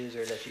teaches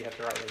or that you have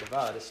to rightly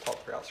divide. It's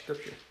taught throughout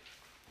Scripture.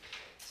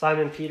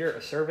 Simon Peter,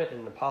 a servant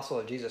and an apostle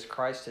of Jesus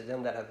Christ, to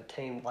them that have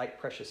attained like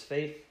precious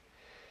faith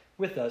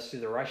with us through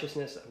the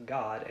righteousness of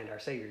God and our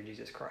Savior,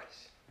 Jesus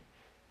Christ.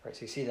 Right,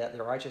 so you see that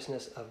the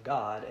righteousness of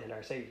God and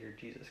our Savior,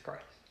 Jesus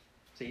Christ.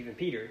 So even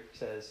Peter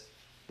says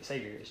the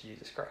Savior is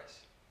Jesus Christ.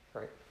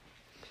 Right?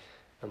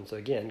 So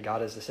again,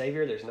 God is the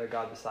Savior. There's no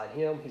God beside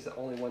him. He's the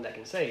only one that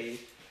can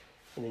save.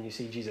 And then you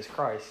see Jesus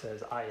Christ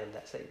says, I am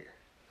that Savior.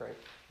 Right?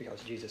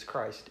 Because Jesus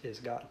Christ is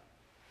God.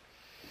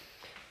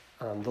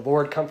 The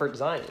Lord comforts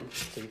Zion.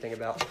 So you think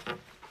about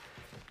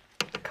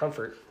the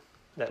comfort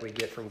that we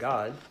get from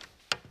God.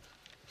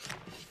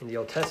 In the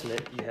Old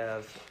Testament, you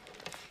have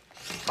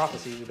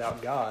prophecies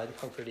about God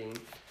comforting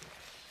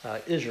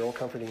Israel,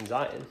 comforting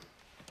Zion.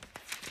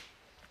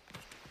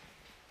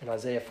 In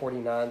Isaiah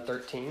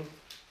 49:13, it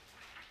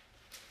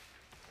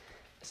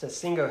says,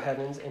 sing, O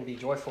heavens, and be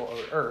joyful,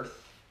 O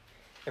earth,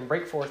 and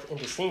break forth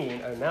into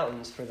singing, O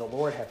mountains, for the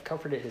Lord hath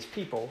comforted his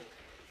people,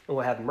 and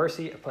will have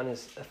mercy upon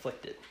his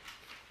afflicted.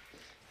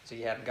 So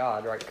you have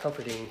God, right,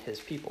 comforting his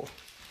people.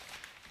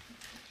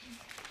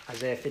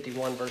 Isaiah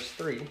 51, verse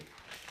 3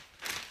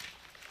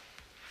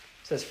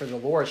 says, for the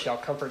Lord shall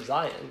comfort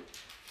Zion.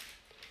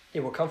 He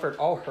will comfort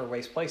all her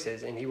waste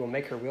places, and he will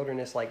make her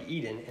wilderness like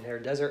Eden, and her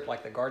desert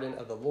like the garden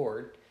of the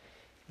Lord.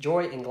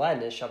 Joy and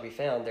gladness shall be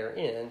found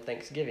therein,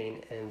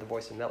 thanksgiving and the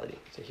voice of melody.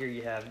 So here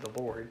you have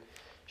the Lord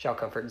shall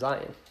comfort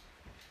Zion.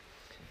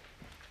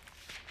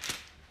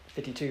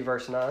 52,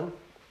 verse 9.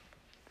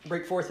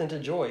 Break forth into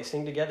joy,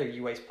 sing together,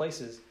 ye waste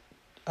places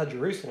of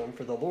Jerusalem,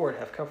 for the Lord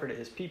hath comforted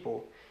his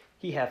people,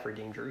 he hath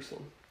redeemed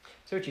Jerusalem.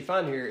 So what you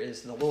find here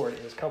is the Lord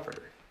is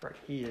comforter, right?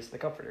 He is the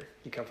comforter.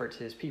 He comforts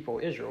his people,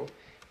 Israel.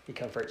 He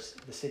comforts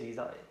the city,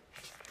 Zion.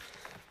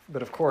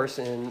 But of course,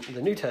 in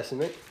the New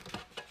Testament,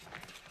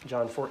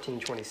 John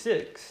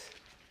 14:26,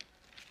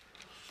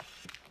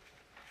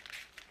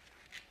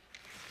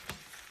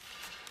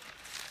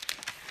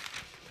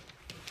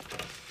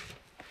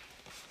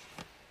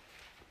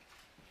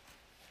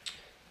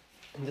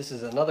 and this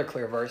is another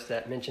clear verse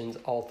that mentions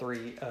all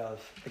three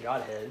of the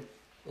Godhead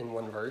in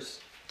one verse.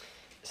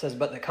 It says,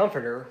 but the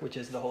Comforter, which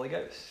is the Holy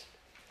Ghost.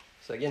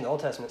 So again, the Old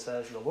Testament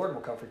says the Lord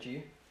will comfort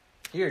you.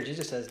 Here,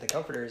 Jesus says the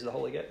Comforter is the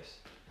Holy Ghost.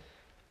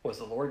 Was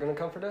the Lord going to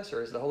comfort us,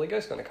 or is the Holy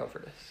Ghost going to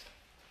comfort us?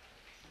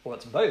 Well,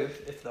 it's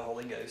both if the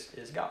Holy Ghost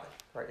is God,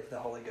 right? If the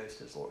Holy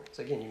Ghost is Lord.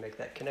 So again, you make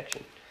that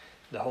connection.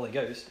 The Holy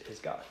Ghost is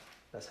God.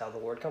 That's how the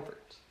Lord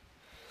comforts.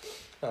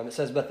 It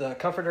says, but the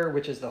Comforter,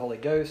 which is the Holy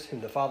Ghost,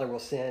 whom the Father will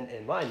send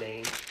in my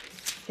name,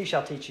 he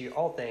shall teach you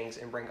all things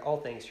and bring all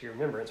things to your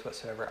remembrance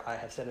whatsoever I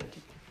have said unto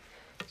you.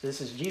 So this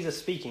is Jesus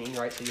speaking,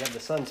 right? So you have the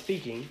Son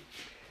speaking,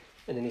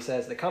 and then he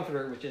says, the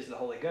Comforter, which is the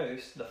Holy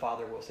Ghost, the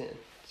Father will send.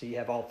 So you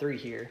have all three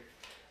here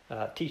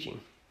teaching.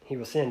 He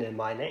will send in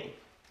my name.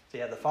 So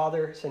you have the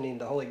Father sending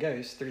the Holy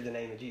Ghost through the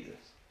name of Jesus.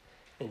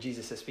 And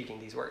Jesus is speaking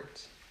these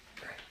words.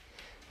 Right?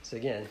 So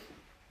again,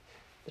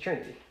 the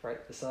Trinity,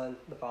 right? The Son,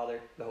 the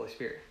Father, the Holy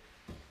Spirit.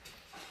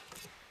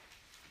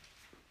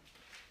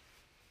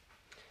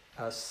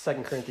 2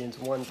 Corinthians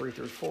 1, 3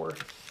 through 4. It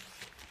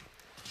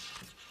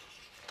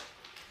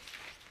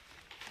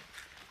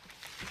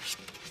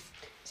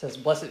says,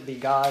 blessed be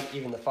God,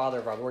 even the Father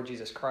of our Lord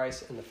Jesus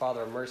Christ, and the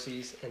Father of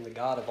mercies, and the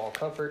God of all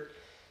comfort,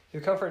 who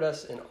comfort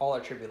us in all our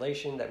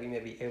tribulation, that we may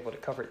be able to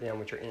comfort them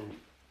which are in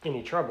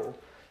any trouble,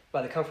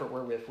 by the comfort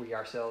wherewith we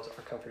ourselves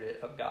are comforted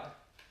of God.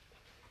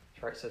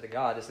 Right? So the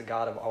God is the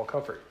God of all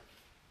comfort.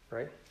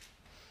 Right?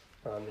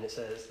 And it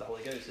says the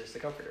Holy Ghost is the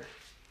comforter.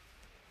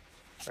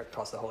 Right?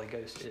 Because the Holy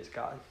Ghost is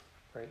God.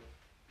 Right?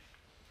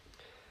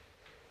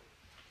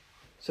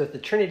 So if the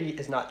Trinity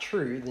is not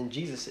true, then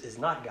Jesus is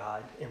not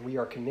God, and we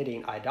are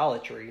committing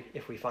idolatry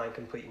if we find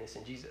completeness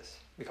in Jesus,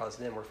 because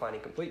then we're finding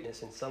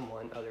completeness in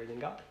someone other than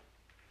God,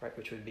 right?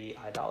 Which would be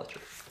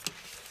idolatry.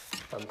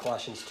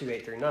 Colossians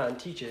 2:8-9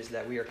 teaches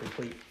that we are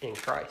complete in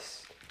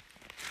Christ.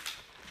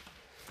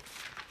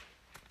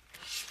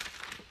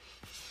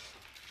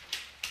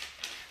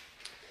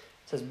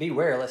 It says,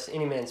 beware lest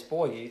any man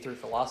spoil you through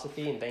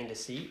philosophy and vain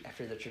deceit,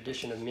 after the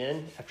tradition of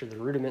men, after the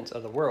rudiments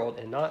of the world,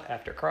 and not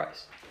after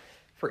Christ.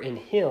 For in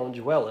him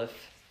dwelleth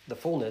the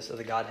fullness of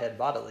the Godhead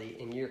bodily,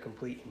 and ye are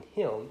complete in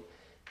him,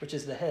 which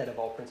is the head of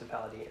all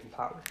principality and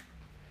power.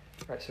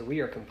 Right, so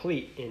we are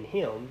complete in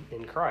him,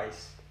 in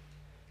Christ.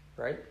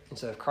 Right? And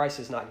so if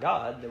Christ is not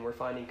God, then we're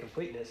finding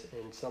completeness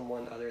in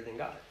someone other than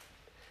God.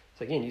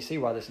 So again, you see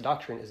why this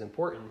doctrine is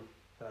important,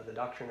 the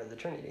doctrine of the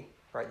Trinity.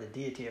 Right? The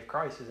deity of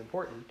Christ is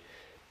important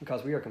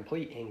because we are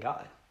complete in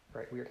God.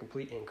 Right? We are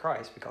complete in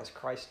Christ because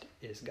Christ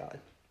is God.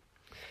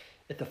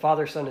 If the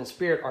Father, Son, and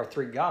Spirit are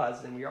three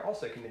gods, then we are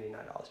also committing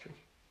idolatry,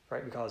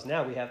 right? Because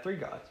now we have three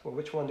gods. Well,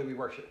 which one do we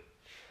worship?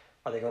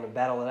 Are they going to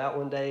battle it out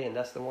one day, and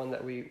that's the one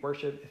that we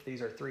worship if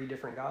these are three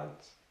different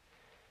gods?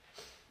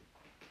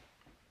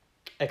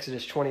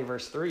 Exodus 20,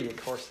 verse 3,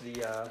 of course,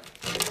 the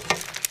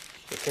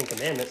Ten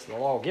Commandments, the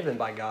law given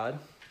by God,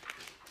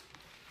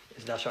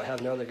 is thou shalt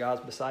have no other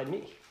gods beside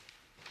me.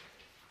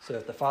 So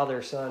if the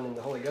Father, Son, and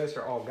the Holy Ghost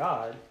are all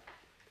God,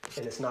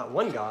 and it's not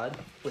one God,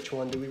 which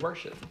one do we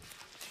worship?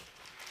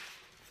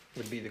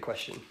 Would be the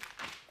question.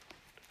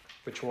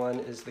 Which one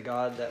is the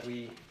God that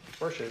we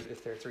worship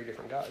if there are three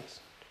different gods?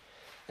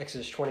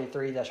 Exodus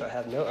 23, thou shalt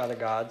have no other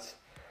gods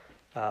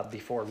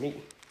before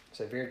me.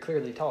 So very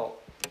clearly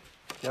taught,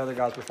 no other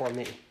gods before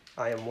me.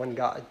 I am one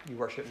God. You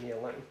worship me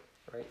alone.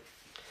 Right?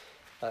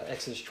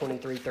 Exodus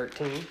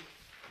 23:13.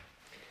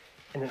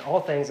 And in all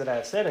things that I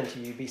have said unto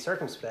you, be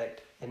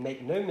circumspect, and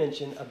make no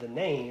mention of the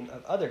name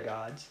of other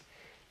gods,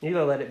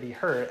 neither let it be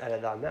heard out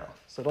of thy mouth.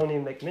 So don't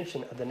even make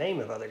mention of the name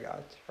of other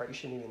gods. Right? You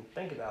shouldn't even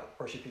think about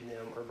worshiping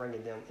them or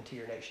bringing them into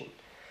your nation.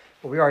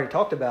 Well, we already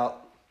talked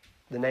about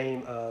the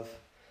name of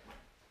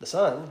the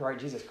Son, right?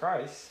 Jesus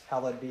Christ.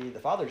 Hallowed be the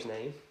Father's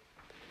name.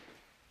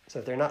 So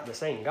if they're not the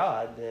same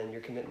God, then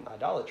you're committing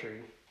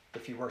idolatry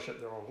if you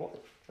worship the wrong one,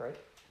 right?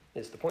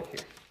 Is the point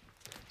here.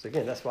 So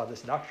again, that's why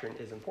this doctrine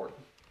is important.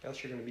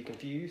 Else you're going to be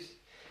confused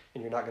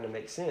and you're not going to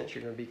make sense.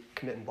 You're going to be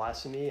committing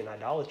blasphemy and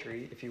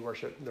idolatry if you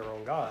worship the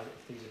wrong God,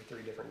 if these are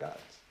three different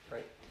gods,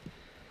 right?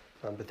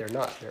 But they're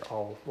not. They're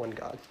all one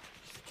God.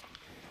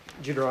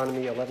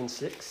 Deuteronomy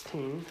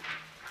 11:16.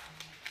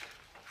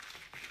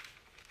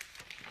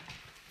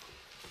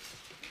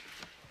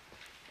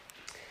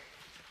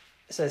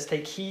 It says,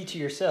 take heed to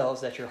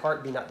yourselves that your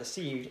heart be not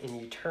deceived, and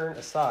you turn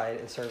aside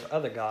and serve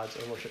other gods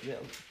and worship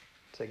them.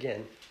 So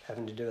again,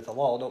 having to do with the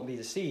law, don't be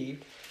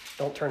deceived.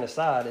 Don't turn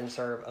aside and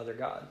serve other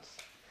gods.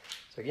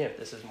 So again, if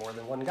this is more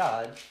than one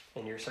God,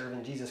 and you're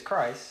serving Jesus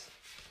Christ,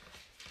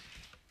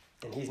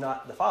 and he's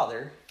not the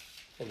Father,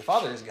 and the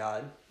Father is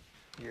God,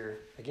 you're,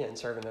 again,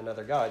 serving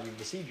another God. You've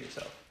deceived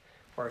yourself.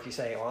 Or if you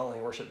say, oh, I only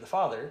worship the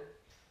Father,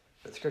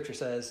 but the Scripture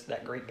says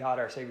that great God,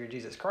 our Savior,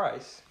 Jesus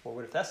Christ, well,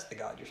 what if that's the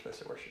God you're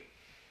supposed to worship?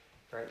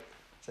 Right?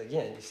 So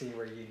again, you see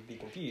where you'd be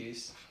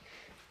confused.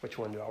 Which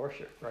one do I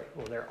worship? Right?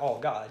 Well, they're all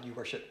God. You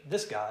worship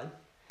this God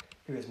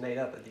who is made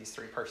up of these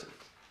three persons.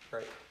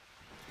 Right?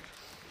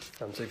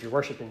 So if you're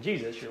worshiping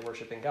Jesus, you're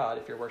worshiping God.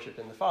 If you're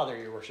worshiping the Father,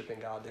 you're worshiping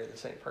God. They're the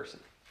same person.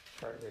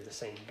 Right? They're the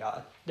same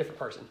God. Different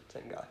person,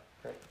 same God.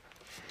 Right?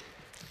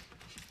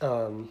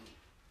 1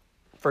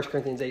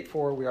 Corinthians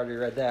 8:4, we already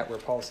read that, where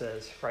Paul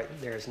says, right,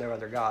 there is no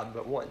other God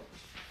but one.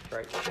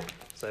 Right?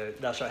 So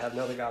thou shalt have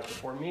no other gods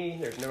before me.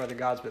 There's no other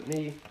gods but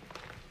me.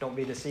 Don't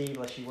be deceived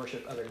lest you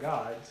worship other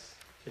gods.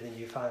 And then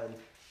you find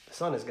the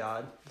Son is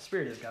God, the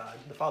Spirit is God,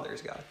 the Father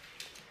is God.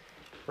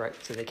 Right?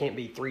 So they can't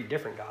be three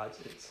different gods.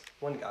 It's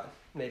one God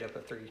made up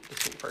of three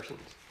distinct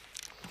persons.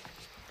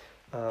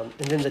 And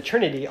then the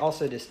Trinity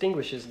also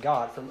distinguishes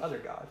God from other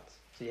gods.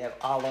 So you have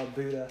Allah,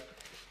 Buddha.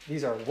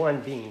 These are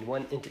one being,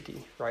 one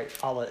entity. Right?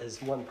 Allah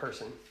is one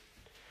person.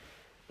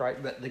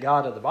 Right? But the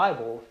God of the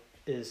Bible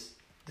is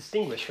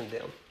distinguished from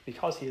them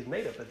because he is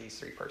made up of these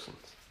three persons.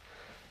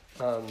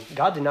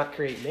 God did not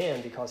create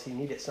man because he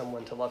needed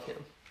someone to love him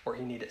or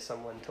he needed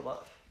someone to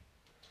love.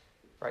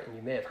 Right? And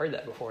you may have heard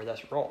that before.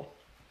 That's wrong.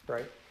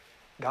 Right?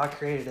 God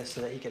created us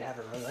so that he could have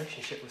a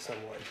relationship with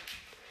someone.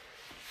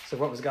 So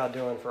what was God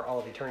doing for all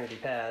of eternity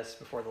past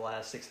before the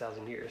last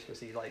 6,000 years? Was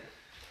he like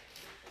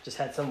just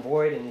had some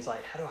void and he's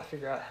like, how do I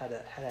figure out how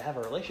to have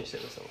a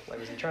relationship with someone? Like,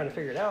 was he trying to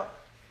figure it out?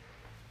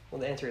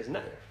 Well, the answer is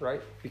no,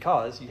 right?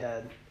 Because you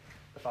had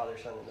the Father,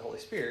 Son, and the Holy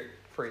Spirit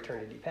for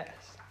eternity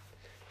past.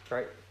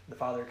 Right? The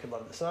Father could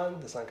love the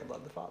Son could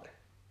love the Father.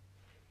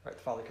 Right?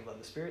 The Father could love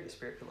the Spirit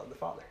could love the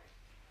Father.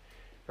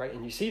 Right?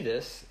 And you see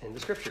this in the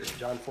Scriptures.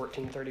 John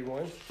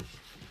 14:31.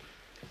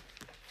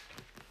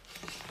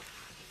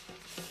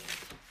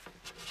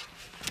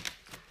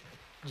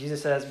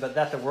 Jesus says, "But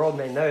that the world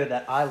may know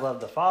that I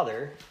love the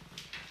Father,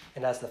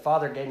 and as the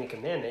Father gave me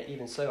commandment,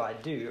 even so I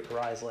do.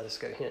 Arise, let us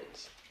go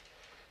hence."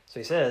 So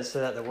he says,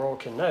 so that the world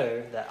can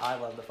know that I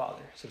love the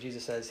Father. So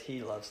Jesus says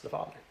he loves the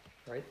Father,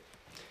 right?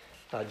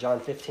 John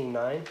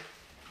 15:9.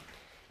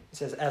 He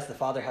says, "As the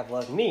Father hath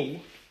loved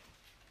me,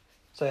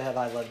 so have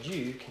I loved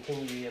you.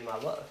 Continue ye in my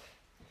love."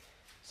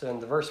 So in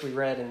the verse we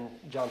read in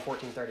John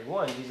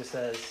 14:31, Jesus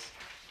says,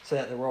 so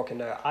that the world can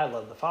know I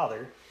love the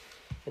Father.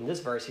 In this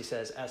verse, he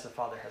says, as the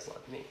Father has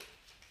loved me.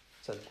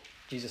 So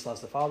Jesus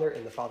loves the Father,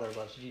 and the Father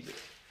loves Jesus,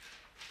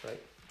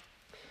 right?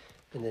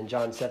 And then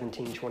John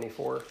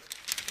 17:24.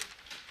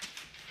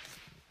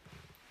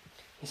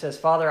 He says,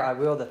 "Father, I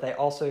will that they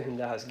also whom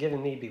thou hast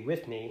given me be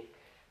with me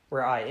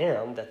where I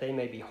am, that they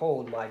may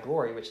behold my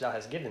glory which thou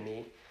hast given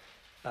me,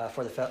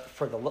 for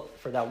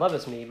thou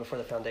lovest me before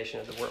the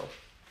foundation of the world."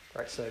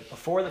 Right. So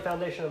before the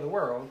foundation of the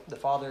world, the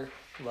Father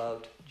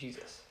loved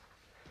Jesus.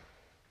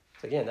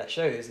 So again, that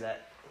shows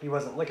that he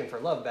wasn't looking for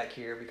love back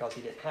here because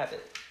he didn't have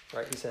it.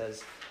 Right. He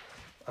says,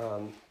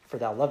 "For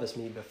thou lovest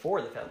me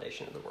before the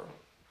foundation of the world."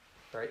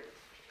 Right.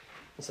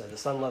 And so the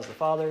Son loves the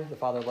Father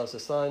loves the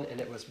Son,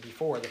 and it was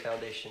before the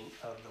foundation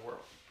of the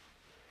world.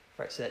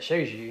 Right, so that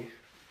shows you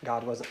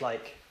God wasn't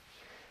like,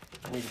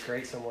 I need to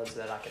create someone so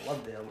that I can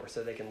love them or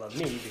so they can love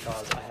me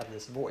because I have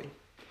this void.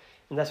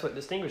 And that's what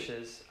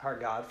distinguishes our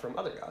God from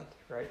other gods,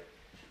 right?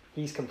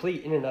 He's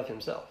complete in and of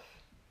himself.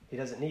 He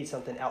doesn't need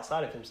something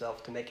outside of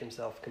himself to make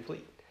himself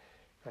complete.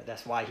 Right?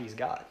 That's why he's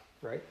God,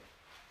 right?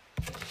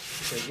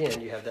 So again,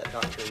 you have that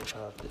doctrine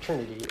of the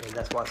Trinity, and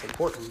that's why it's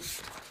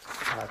important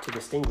to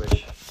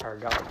distinguish our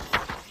God.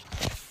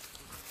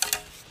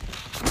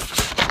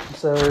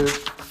 So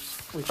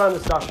we find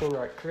this doctrine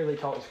right clearly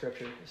taught in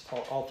Scripture. It's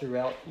taught all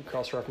throughout. You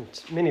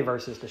cross-reference many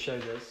verses to show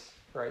this,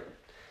 right?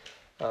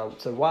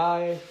 So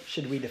why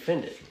should we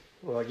defend it?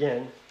 Well,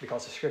 again,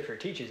 because the Scripture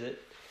teaches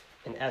it,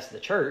 and as the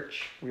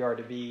church, we are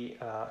to be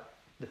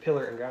the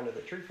pillar and ground of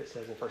the truth. It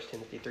says in 1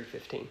 Timothy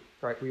 3:15,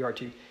 right? We are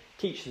to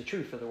teach the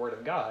truth of the Word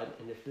of God,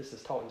 and if this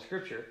is taught in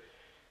Scripture,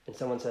 and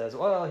someone says,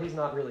 well, he's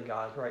not really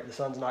God, right? The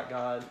Son's not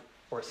God,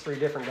 or it's three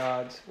different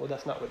gods. Well,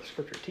 that's not what the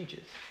Scripture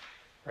teaches,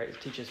 right?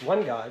 It teaches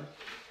one God,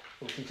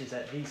 and it teaches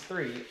that these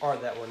three are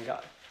that one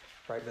God,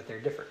 right? But they're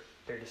different.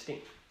 They're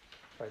distinct,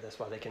 right? That's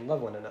why they can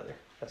love one another.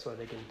 That's why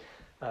they can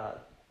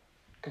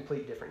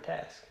complete different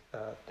tasks.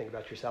 Think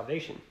about your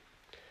salvation,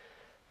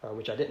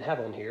 which I didn't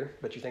have on here,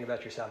 but you think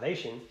about your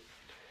salvation.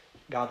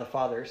 God the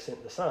Father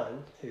sent the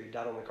Son who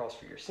died on the cross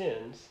for your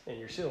sins, and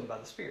you're sealed by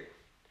the Spirit.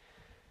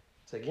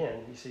 So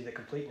again, you see the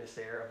completeness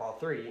there of all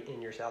three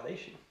in your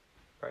salvation,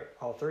 right?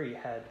 All three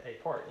had a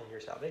part in your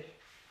salvation.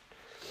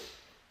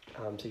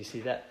 So you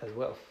see that as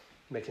well,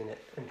 making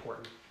it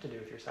important to do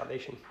with your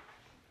salvation.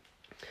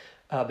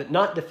 But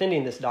not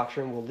defending this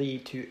doctrine will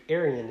lead to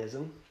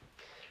Arianism,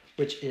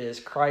 which is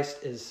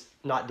Christ is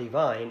not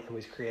divine and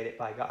was created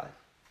by God.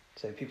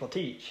 So people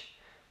teach,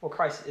 well,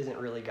 Christ isn't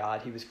really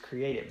God. He was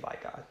created by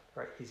God,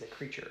 right? He's a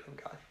creature of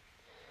God.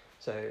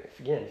 So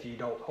if you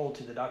don't hold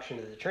to the doctrine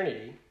of the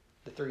Trinity,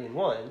 the three in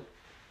one,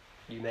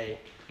 you may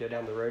go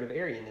down the road of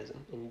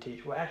Arianism and you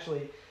teach, well,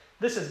 actually,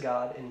 this is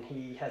God and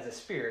he has a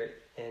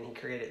spirit and he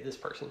created this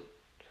person,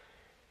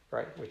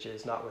 right? Which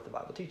is not what the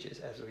Bible teaches,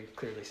 as we've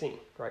clearly seen,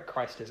 right?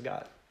 Christ is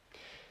God.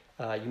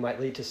 You might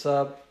lead to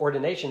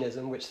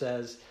Subordinationism, which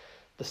says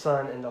the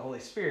Son and the Holy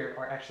Spirit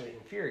are actually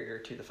inferior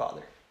to the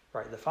Father,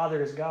 right? The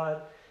Father is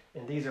God,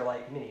 and these are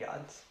like many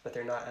gods, but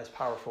they're not as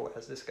powerful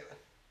as this God.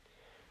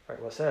 Right?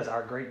 Well, it says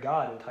our great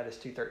God in Titus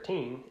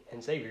 2:13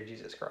 and Savior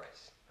Jesus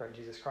Christ. Right?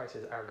 Jesus Christ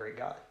is our great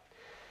God.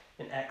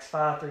 In Acts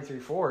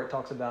 5:3-4, it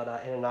talks about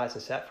Ananias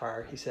and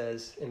Sapphira. He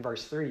says in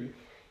verse 3,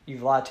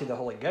 you've lied to the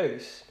Holy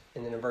Ghost.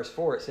 And then in verse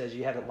 4, it says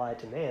you haven't lied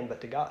to man, but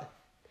to God.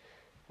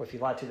 Well, if you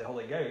lied to the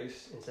Holy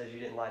Ghost and says you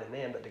didn't lie to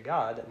man, but to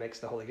God, that makes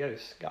the Holy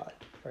Ghost God,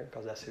 right?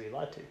 Because that's who he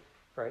lied to,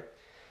 right?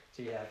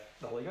 So you have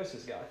the Holy Ghost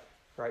is God,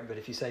 right? But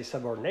if you say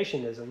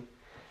subordinationism,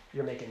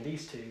 you're making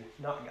these two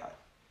not God,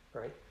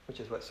 right? Which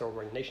is what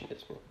subordinationism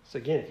is. So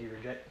again, if you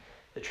reject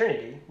the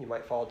Trinity, you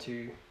might fall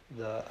to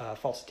the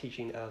false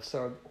teaching of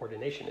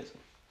subordinationism.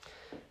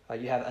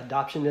 You have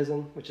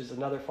adoptionism, which is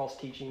another false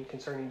teaching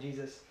concerning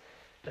Jesus.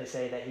 They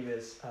say that he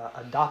was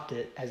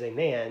adopted as a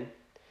man,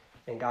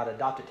 and God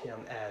adopted him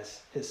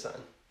as his son.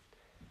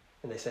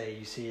 And they say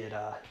you see it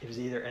was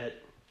either at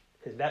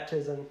his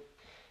baptism,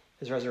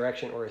 his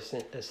resurrection, or his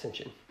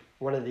ascension.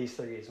 One of these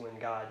three is when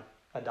God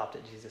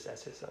adopted Jesus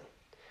as his son.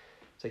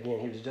 So again,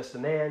 he was just a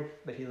man,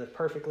 but he lived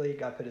perfectly.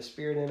 God put his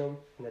spirit in him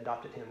and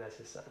adopted him as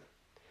his son.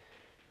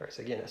 All right,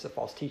 so again, that's a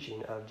false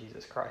teaching of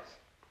Jesus Christ.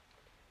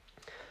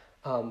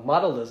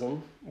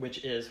 Modalism,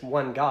 which is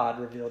one God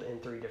revealed in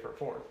three different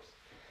forms.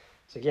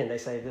 So again, they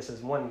say this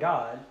is one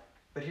God,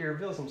 but he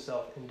reveals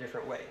himself in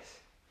different ways,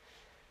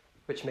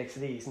 which makes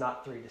these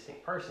not three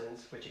distinct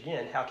persons, which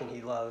again, how can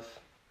he love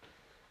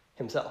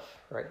himself,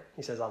 right?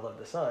 He says, I love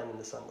the Son, and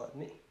the Son loved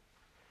me,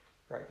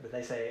 right? But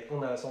they say, well,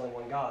 no, it's only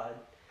one God.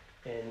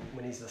 And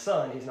when he's the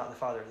Son, he's not the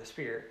Father of the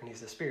Spirit. When he's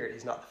the Spirit,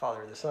 he's not the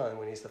Father of the Son.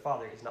 When he's the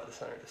Father, he's not the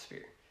Son or the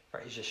Spirit,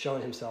 right? He's just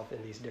showing himself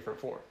in these different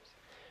forms,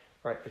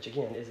 right? Which,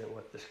 again, isn't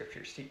what the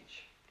Scriptures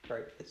teach,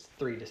 right? It's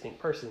three distinct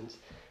persons.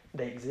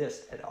 They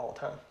exist at all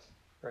times,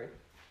 right?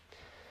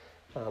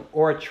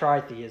 Or a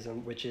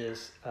tritheism, which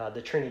is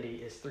the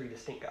Trinity is three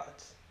distinct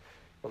gods.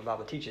 Well, the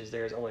Bible teaches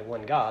there is only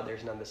one God,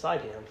 there's none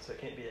beside him, so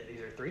it can't be that these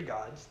are three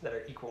gods that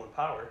are equal in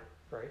power,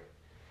 right?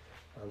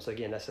 So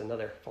again, that's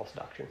another false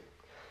doctrine.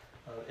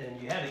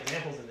 And you have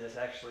examples of this,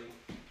 actually.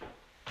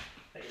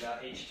 Think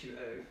about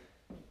H2O,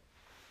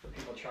 where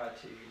people try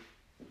to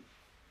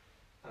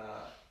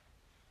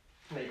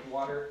make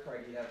water,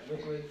 right? You have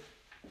liquid,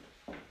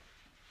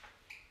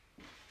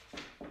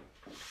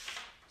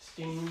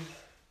 steam,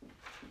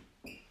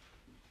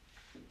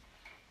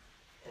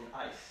 and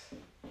ice.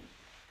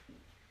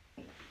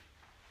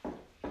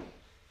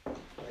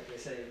 Like they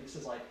say, this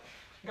is like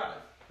God,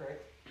 right?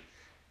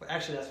 But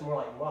actually, that's more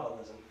like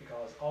Modalism,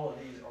 because all of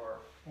these are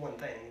one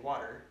thing,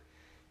 water,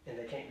 and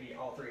they can't be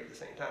all three at the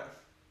same time.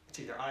 It's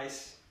either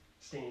ice,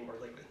 steam, or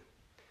liquid,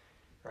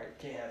 right?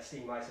 You can't have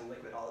steam, ice, and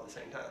liquid all at the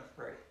same time,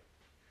 right?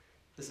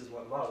 This is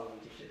what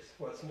Modalism teaches.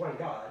 Well, it's one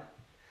God,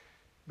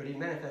 but he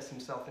manifests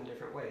himself in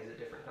different ways at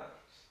different times,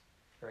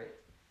 right?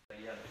 So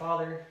you have the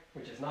Father,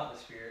 which is not the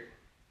Spirit.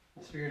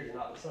 The Spirit is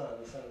not the Son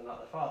is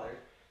not the Father,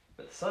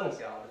 but the Son is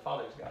God, the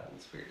Father is God, and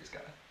the Spirit is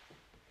God.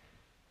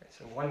 Right,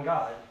 so one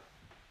God,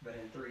 but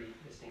in three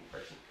distinct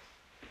persons.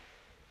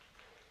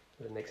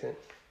 Does that make sense?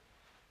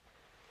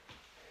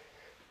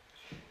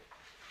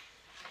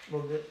 A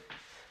little bit.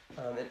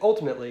 And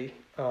ultimately,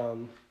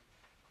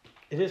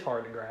 it is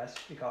hard to grasp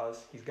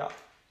because he's God.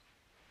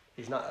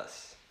 He's not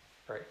us,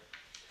 right?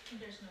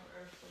 There's no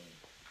earthly.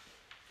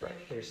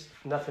 Right. There's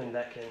nothing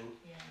that can.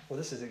 Yeah. Well,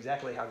 this is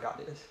exactly how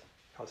God is,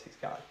 because he's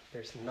God.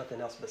 There's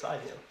nothing else beside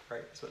him,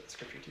 right? That's what the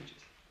Scripture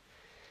teaches.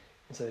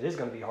 And so it is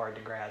going to be hard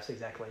to grasp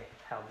exactly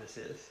how this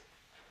is,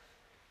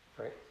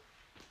 right?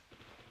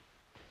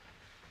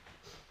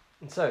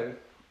 And so,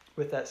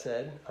 with that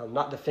said,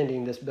 not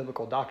defending this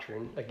biblical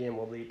doctrine, again,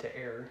 will lead to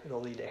error. It'll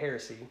lead to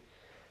heresy,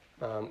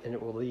 and it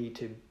will lead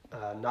to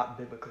not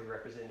biblically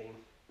representing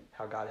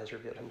how God has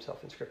revealed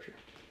himself in Scripture,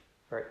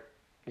 right?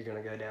 You're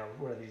going to go down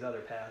one of these other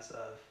paths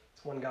of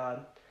it's one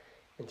God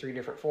in three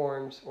different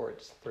forms, or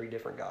it's three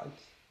different gods,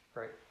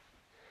 right?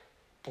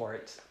 Or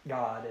it's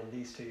God and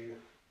these two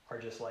are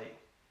just like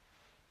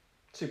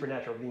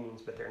supernatural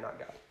beings, but they're not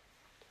God,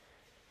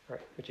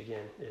 right? Which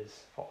again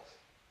is false.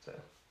 So,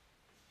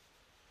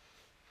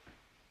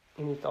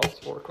 any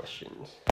thoughts or questions?